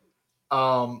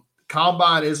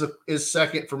 Combine is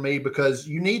second for me because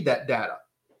you need that data.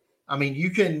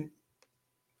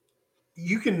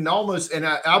 You can almost, and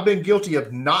I've been guilty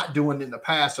of not doing it in the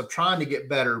past, of trying to get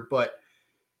better, but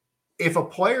if a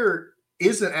player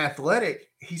isn't athletic,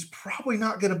 he's probably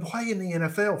not going to play in the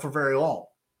NFL for very long.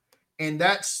 And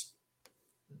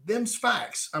them's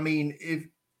facts. If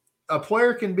a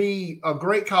player can be a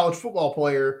great college football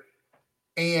player,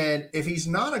 and if he's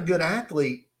not a good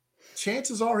athlete,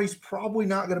 chances are he's probably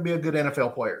not going to be a good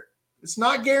NFL player. It's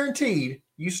not guaranteed.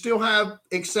 You still have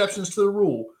exceptions to the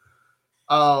rule.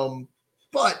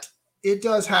 But it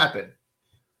does happen.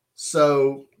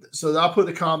 So I'll put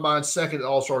the combine second at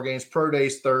All-Star games, pro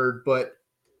days third, but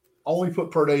only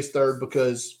put pro days third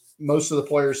because most of the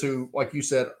players who, like you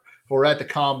said, who are at the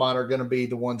combine are going to be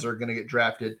the ones that are going to get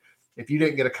drafted. If you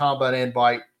didn't get a combine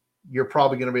invite, you're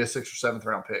probably going to be a 6th or 7th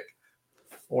round pick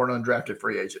or an undrafted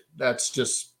free agent. That's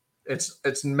just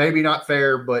it's maybe not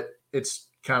fair, but it's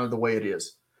kind of the way it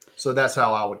is. So that's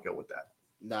how I would go with that.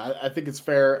 No, I think it's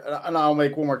fair. And I'll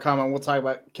make one more comment. We'll talk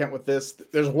about Kent with this.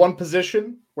 There's one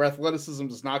position where athleticism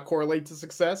does not correlate to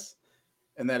success,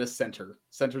 and that is center.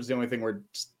 Center is the only thing where it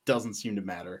just doesn't seem to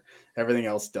matter. Everything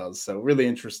else does. So really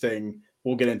interesting.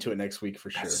 We'll get into it next week for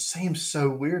sure. That seems so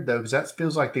weird, though, because that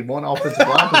feels like the one offensive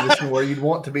line position where you'd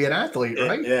want to be an athlete,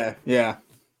 right? Yeah.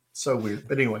 So weird.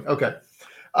 But anyway, okay.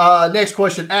 Next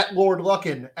question. At Lord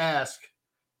Luckin asked,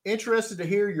 interested to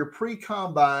hear your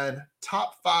pre-combine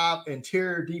top 5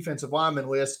 interior defensive lineman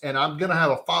list. And I'm going to have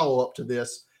a follow-up to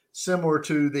this, similar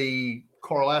to the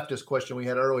Carl Aftis question we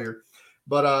had earlier.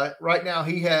 But right now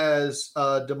he has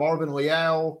DeMarvin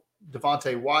Leal,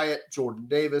 Devontae Wyatt, Jordan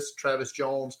Davis, Travis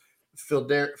Jones,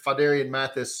 Fidarian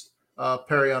Mathis,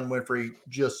 Perion Winfrey,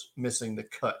 just missing the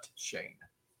cut, Shane.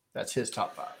 That's his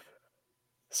top 5.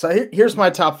 So here's my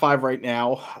top 5 right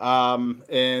now.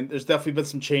 And there's definitely been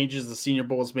some changes. The Senior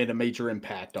Bowl has made a major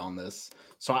impact on this.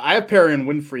 So I have Perion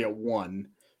Winfrey at 1.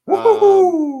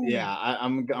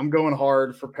 I'm going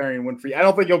hard for Perion Winfrey. I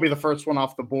don't think he'll be the first one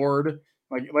off the board.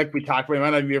 Like we talked about, he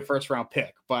might not even be a first round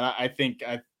pick, but I think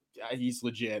he's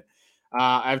legit.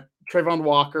 I have Trayvon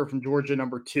Walker from Georgia,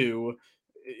 number 2.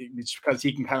 It's because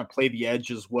he can kind of play the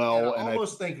edge as well. And I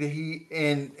almost think that he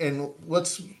and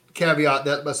let's caveat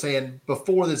that by saying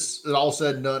before this is all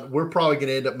said and done, we're probably going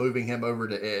to end up moving him over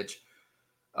to edge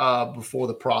before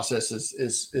the process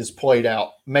is played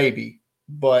out, maybe.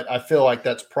 But I feel like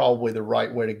that's probably the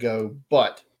right way to go.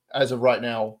 But as of right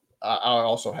now, I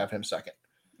also have him second.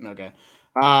 Okay.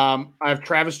 I have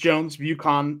Travis Jones,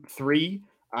 UConn 3.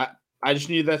 I just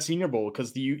needed that Senior Bowl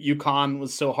because the UConn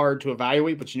was so hard to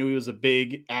evaluate, but you knew he was a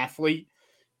big athlete.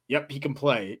 Yep, he can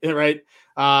play, right?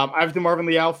 I have DeMarvin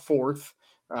Leal 4th,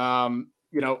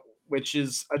 which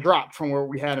is a drop from where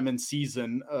we had him in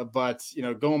season. But,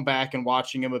 going back and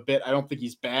watching him a bit, I don't think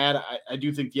he's bad. I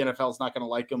do think the NFL is not going to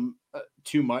like him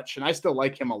too much, and I still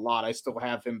like him a lot. I still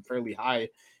have him fairly high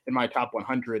in my top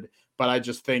 100, but I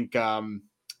just think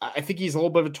I think he's a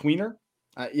little bit of a tweener.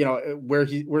 Where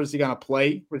is he going to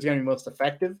play? Where's he going to be most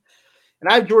effective? And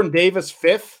I have Jordan Davis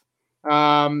 5th,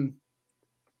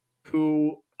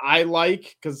 who I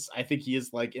like because I think he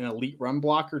is like an elite run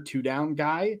blocker, 2-down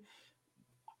guy.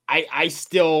 I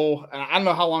don't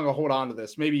know how long I'll hold on to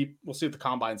this. Maybe we'll see what the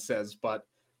combine says, but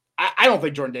I don't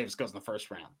think Jordan Davis goes in the first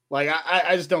round. Like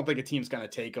I just don't think a team's going to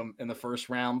take him in the first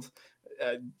round.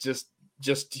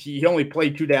 He only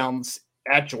played 2 downs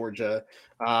at Georgia.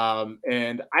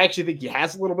 And I actually think he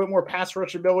has a little bit more pass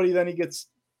rush ability than he gets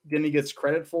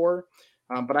credit for.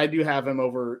 But I do have him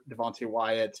over Devontae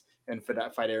Wyatt and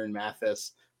Fidarian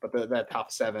Mathis. But that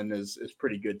top 7 is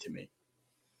pretty good to me.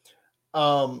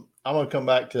 I'm going to come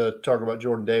back to talk about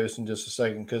Jordan Davis in just a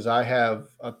second because I have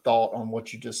a thought on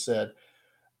what you just said.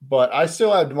 But I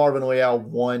still have DeMarvin Leal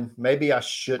 1. Maybe I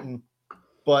shouldn't.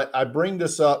 But I bring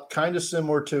this up kind of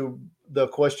similar to the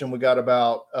question we got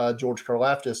about George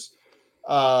Karlaftis.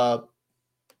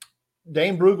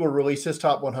 Dane Brugler released his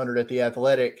top 100 at The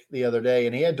Athletic the other day,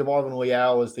 and he had DeMarvin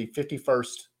Leal as the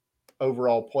 51st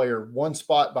overall player, one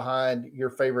spot behind your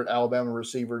favorite Alabama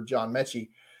receiver, John Mechie,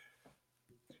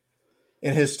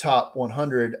 in his top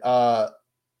 100.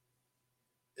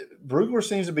 Brugler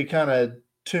seems to be kind of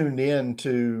tuned in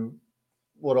to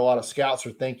what a lot of scouts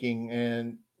are thinking,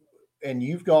 and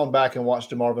you've gone back and watched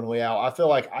DeMarvin Leal. I feel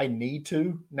like I need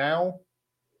to now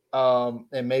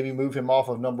and maybe move him off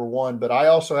of number 1. But I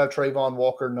also have Trayvon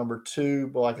Walker number 2.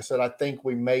 But like I said, I think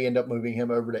we may end up moving him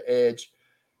over to edge.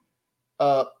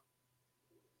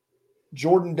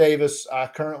 Jordan Davis, I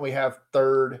currently have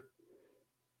 3rd.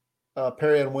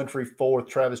 Perion Winfrey 4th.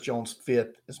 Travis Jones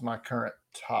 5th is my current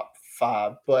top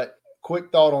 5. But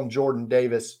quick thought on Jordan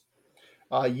Davis.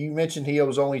 You mentioned he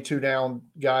was only 2-down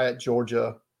guy at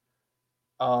Georgia.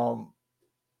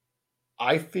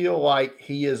 I feel like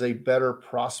he is a better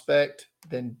prospect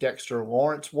than Dexter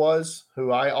Lawrence was,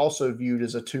 who I also viewed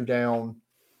as a 2-down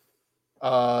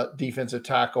defensive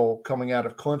tackle coming out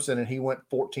of Clemson, and he went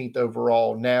 14th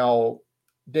overall. Now,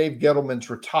 Dave Gettleman's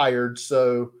retired,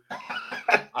 so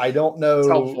I don't know. It's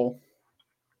helpful.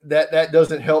 That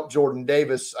doesn't help Jordan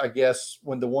Davis, I guess,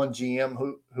 when the one GM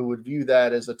who would view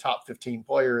that as a top 15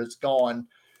 player is gone.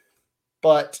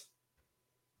 But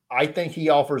I think he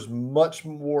offers much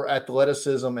more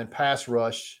athleticism and pass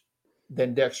rush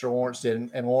than Dexter Lawrence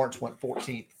did, and Lawrence went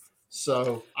 14th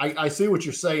So I see what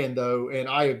you're saying, though, and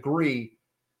I agree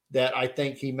that I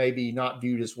think he may be not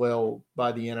viewed as well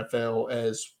by the NFL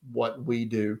as what we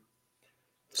do.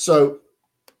 So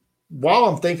while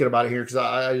I'm thinking about it here, because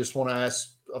I just want to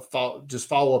ask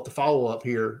follow up the follow up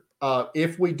here.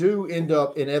 If we do end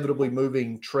up inevitably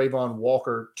moving Trayvon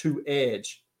Walker to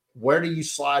edge, where do you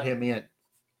slide him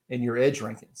in your edge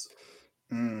rankings?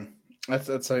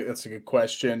 That's a good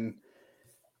question.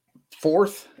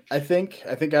 Fourth, I think.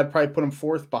 I think I'd probably put him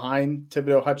fourth behind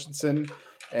Thibodeau Hutchinson,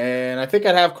 and I think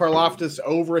I'd have Karlaftis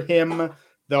over him,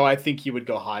 though. I think he would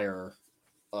go higher.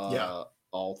 Yeah.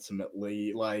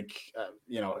 Ultimately, I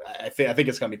think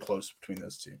it's gonna be close between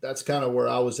those two. That's kind of where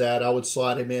I was at. I would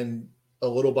slide him in a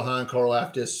little behind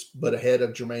Karlaftis, but ahead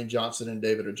of Jermaine Johnson and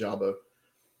David Ojabo.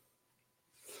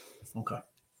 Okay,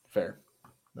 fair.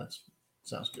 That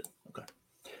sounds good. Okay.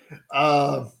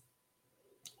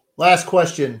 Last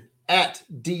question at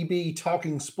DB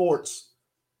Talking Sports.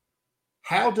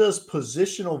 How does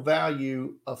positional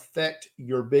value affect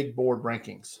your big board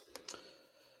rankings?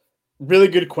 Really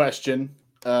good question,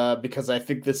 because I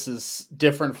think this is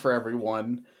different for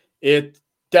everyone. It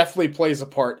definitely plays a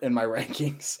part in my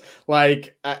rankings.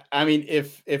 I mean,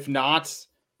 if not,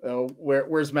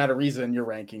 where's Matarrisa in your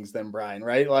rankings then, Brian?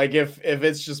 Right? Like if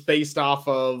it's just based off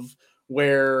of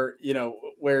where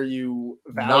you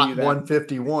value not that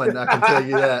 151, I can tell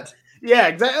you that. Yeah,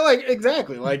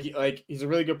 exactly. Like he's a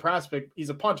really good prospect. He's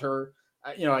a punter.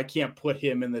 I can't put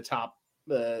him in the top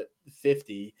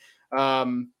 50.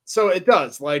 So it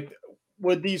does. Like,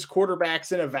 would these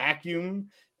quarterbacks in a vacuum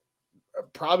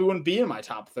probably wouldn't be in my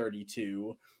top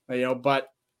 32, but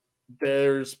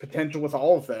there's potential with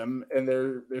all of them, and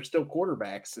they're still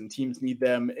quarterbacks, and teams need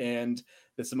them, and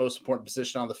it's the most important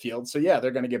position on the field. So yeah,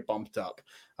 they're going to get bumped up.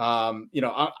 I'm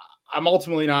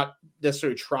ultimately not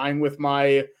necessarily trying with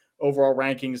my overall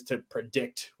rankings to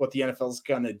predict what the NFL is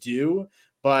going to do,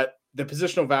 but the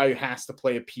positional value has to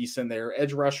play a piece in there.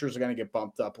 Edge rushers are going to get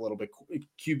bumped up a little bit.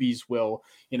 QBs will,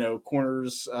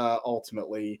 corners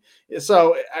ultimately.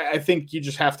 So I think you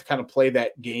just have to kind of play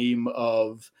that game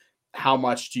of how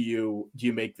much do you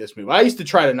make this move. I used to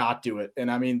try to not do it. And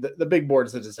I mean, the big board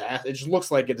is a disaster. It just looks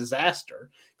like a disaster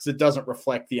because it doesn't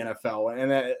reflect the NFL.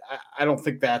 And I don't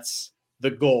think that's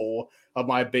the goal of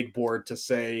my big board to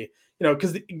say,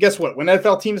 because guess what? When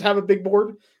NFL teams have a big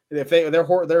board, if their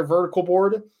vertical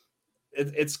board,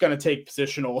 it's going to take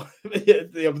positional.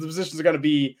 The positions are going to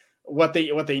be what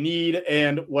they need,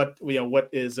 and what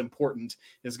is important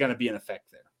is going to be in effect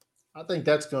there. I think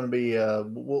that's going to be.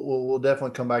 We'll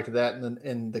definitely come back to that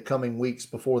in the coming weeks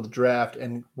before the draft,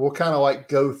 and we'll kind of like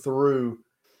go through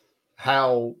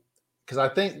how, because I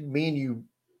think me and you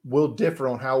will differ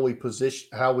on how we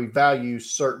value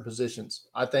certain positions.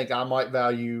 I think I might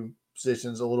value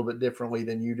positions a little bit differently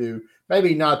than you do.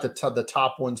 Maybe not the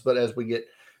top ones, but as we get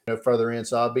further in.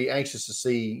 So I'll be anxious to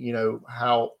see,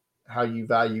 how you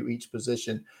value each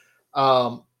position.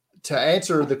 To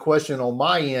answer the question on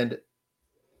my end,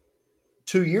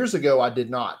 2 years ago, I did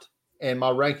not. And my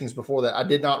rankings before that, I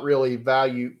did not really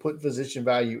put position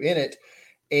value in it.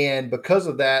 And because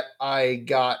of that, I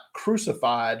got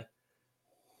crucified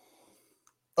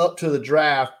up to the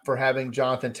draft for having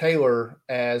Jonathan Taylor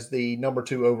as the number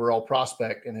 2 overall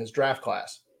prospect in his draft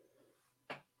class.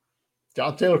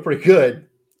 Jonathan Taylor's pretty good.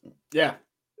 Yeah.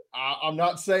 I'm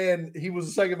not saying he was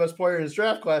the second best player in his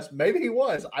draft class. Maybe he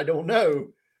was. I don't know.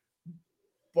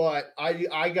 But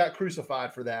I got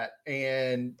crucified for that.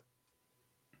 And,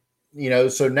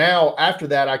 so now after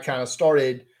that, I kind of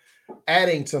started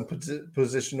adding some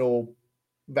positional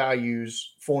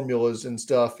values, formulas and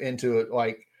stuff into it.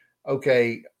 Like,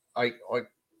 okay,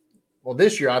 well,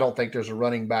 this year, I don't think there's a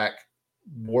running back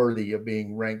worthy of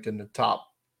being ranked in the top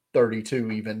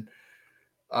 32 even.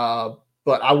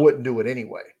 But I wouldn't do it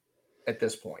anyway at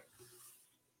this point.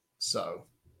 So,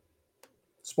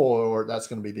 spoiler alert, that's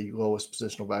going to be the lowest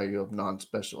positional value of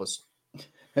non-specialists.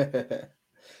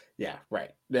 Yeah,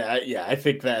 right. Yeah, I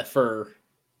think that for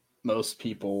most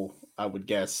people, I would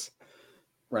guess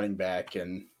running back,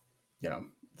 and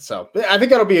so I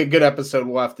think that'll be a good episode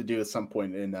we'll have to do at some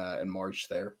point in March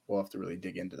there. We'll have to really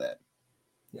dig into that.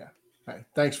 Yeah. All right.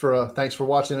 Thanks for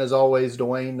watching as always,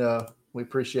 Dwayne. We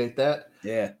appreciate that.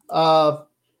 Yeah.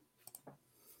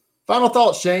 Final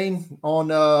thoughts, Shane,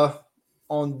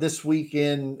 on this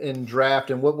weekend in draft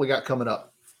and what we got coming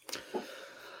up.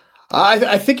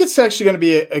 I think it's actually going to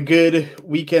be a good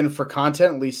weekend for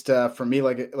content, at least for me.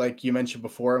 Like you mentioned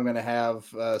before, I'm going to have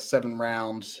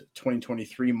 7-round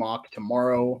 2023 mock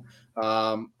tomorrow.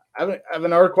 I have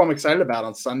an article I'm excited about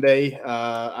on Sunday.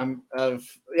 I'm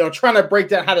trying to break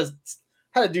down how to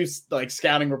how to do like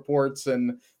scouting reports,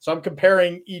 and so I'm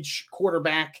comparing each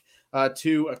quarterback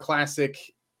to a classic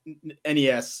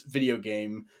NES video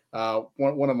game.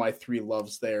 One of my three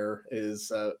loves there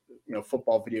is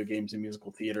football, video games, and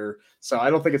musical theater. So I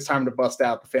don't think it's time to bust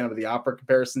out the Phantom of the Opera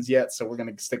comparisons yet. So we're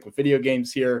going to stick with video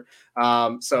games here.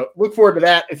 So look forward to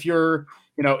that. If you're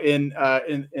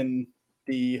in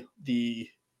the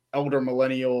elder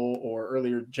millennial or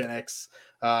earlier Gen X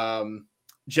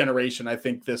generation, I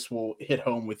think this will hit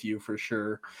home with you for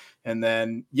sure. And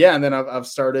then I've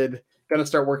started going to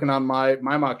start working on my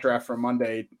mock draft for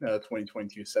Monday,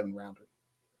 2022 7-rounder.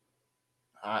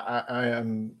 I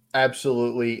am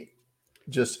absolutely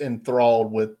just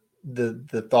enthralled with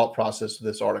the thought process of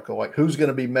this article. Like, who's going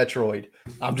to be Metroid?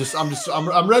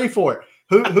 I'm ready for it.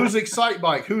 Who's Excite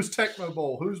Bike? Who's Tecmo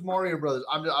Bowl? Who's Mario Brothers?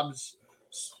 I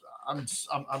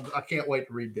can't wait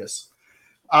to read this.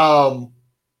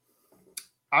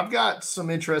 I've got some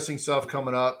interesting stuff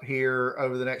coming up here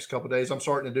over the next couple of days. I'm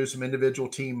starting to do some individual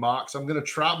team mocks. I'm going to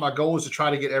try. My goal is to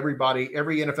try to get every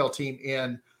NFL team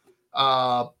in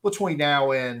between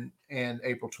now and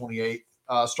April 28th.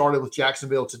 Started with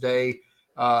Jacksonville today.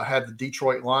 Had the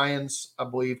Detroit Lions, I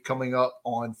believe, coming up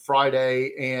on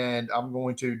Friday, and I'm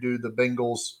going to do the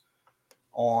Bengals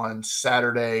on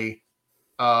Saturday.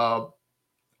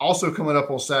 Also coming up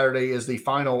on Saturday is the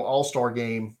final All-Star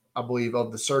game, I believe,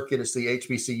 of the circuit. It's the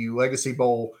HBCU Legacy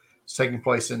Bowl. It's taking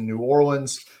place in New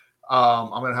Orleans. I'm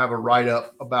going to have a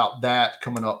write-up about that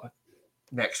coming up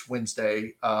next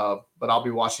Wednesday, but I'll be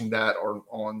watching that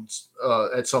on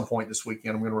at some point this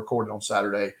weekend. I'm going to record it on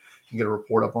Saturday and get a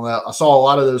report up on that. I saw a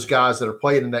lot of those guys that are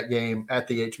playing in that game at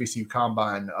the HBCU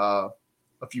Combine a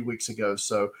few weeks ago,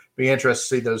 so be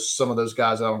interested to see some of those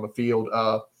guys out on the field.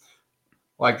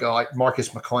 Like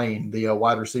Marcus McLean, the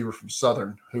wide receiver from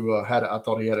Southern, who I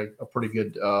thought he had a pretty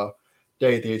good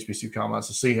day at the HBCU Combine.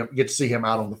 So get to see him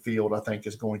out on the field, I think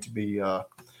is going to be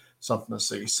something to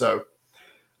see. So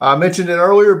I mentioned it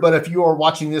earlier, but if you are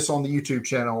watching this on the YouTube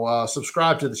channel,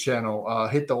 subscribe to the channel,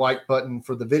 hit the like button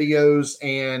for the videos,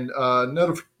 and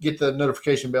get the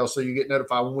notification bell so you get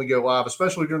notified when we go live,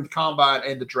 especially during the Combine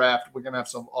and the draft. We're going to have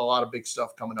a lot of big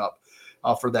stuff coming up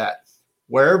for that.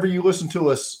 Wherever you listen to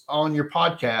us on your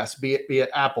podcast, be it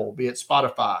Apple, be it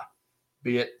Spotify,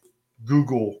 be it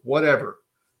Google, whatever,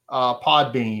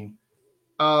 Podbean,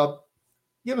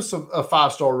 give us a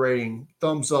 5-star rating,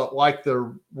 thumbs up, like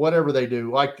whatever they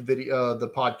do, like the video, the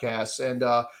podcast, and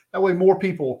that way more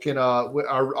people can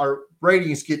our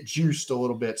ratings get juiced a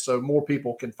little bit, so more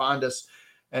people can find us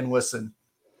and listen,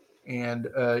 and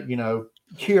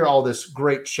hear all this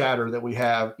great chatter that we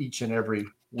have each and every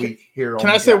week here. Can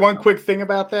I say one quick thing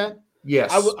about that?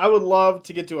 Yes. I would love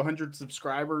to get to 100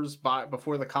 subscribers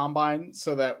before the Combine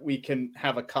so that we can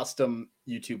have a custom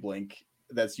YouTube link.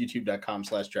 That's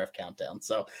youtube.com/draft countdown.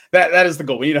 So that is the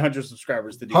goal. We need 100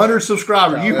 subscribers to do 100 that.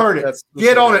 subscribers. So you heard it.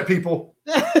 Get on it, people.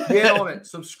 Get on it.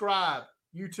 Subscribe.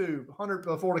 YouTube. 100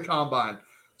 before the Combine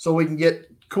so we can get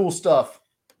cool stuff.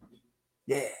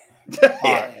 Yeah. All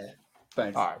right.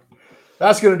 Thanks. All right.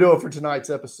 That's going to do it for tonight's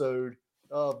episode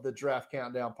of the Draft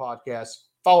Countdown podcast.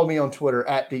 Follow me on Twitter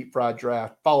at Deep Fried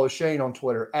Draft. Follow Shane on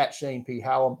Twitter at Shane P.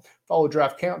 Hallam. Follow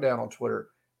Draft Countdown on Twitter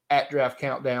at Draft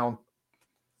Countdown.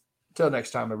 Until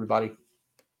next time, everybody.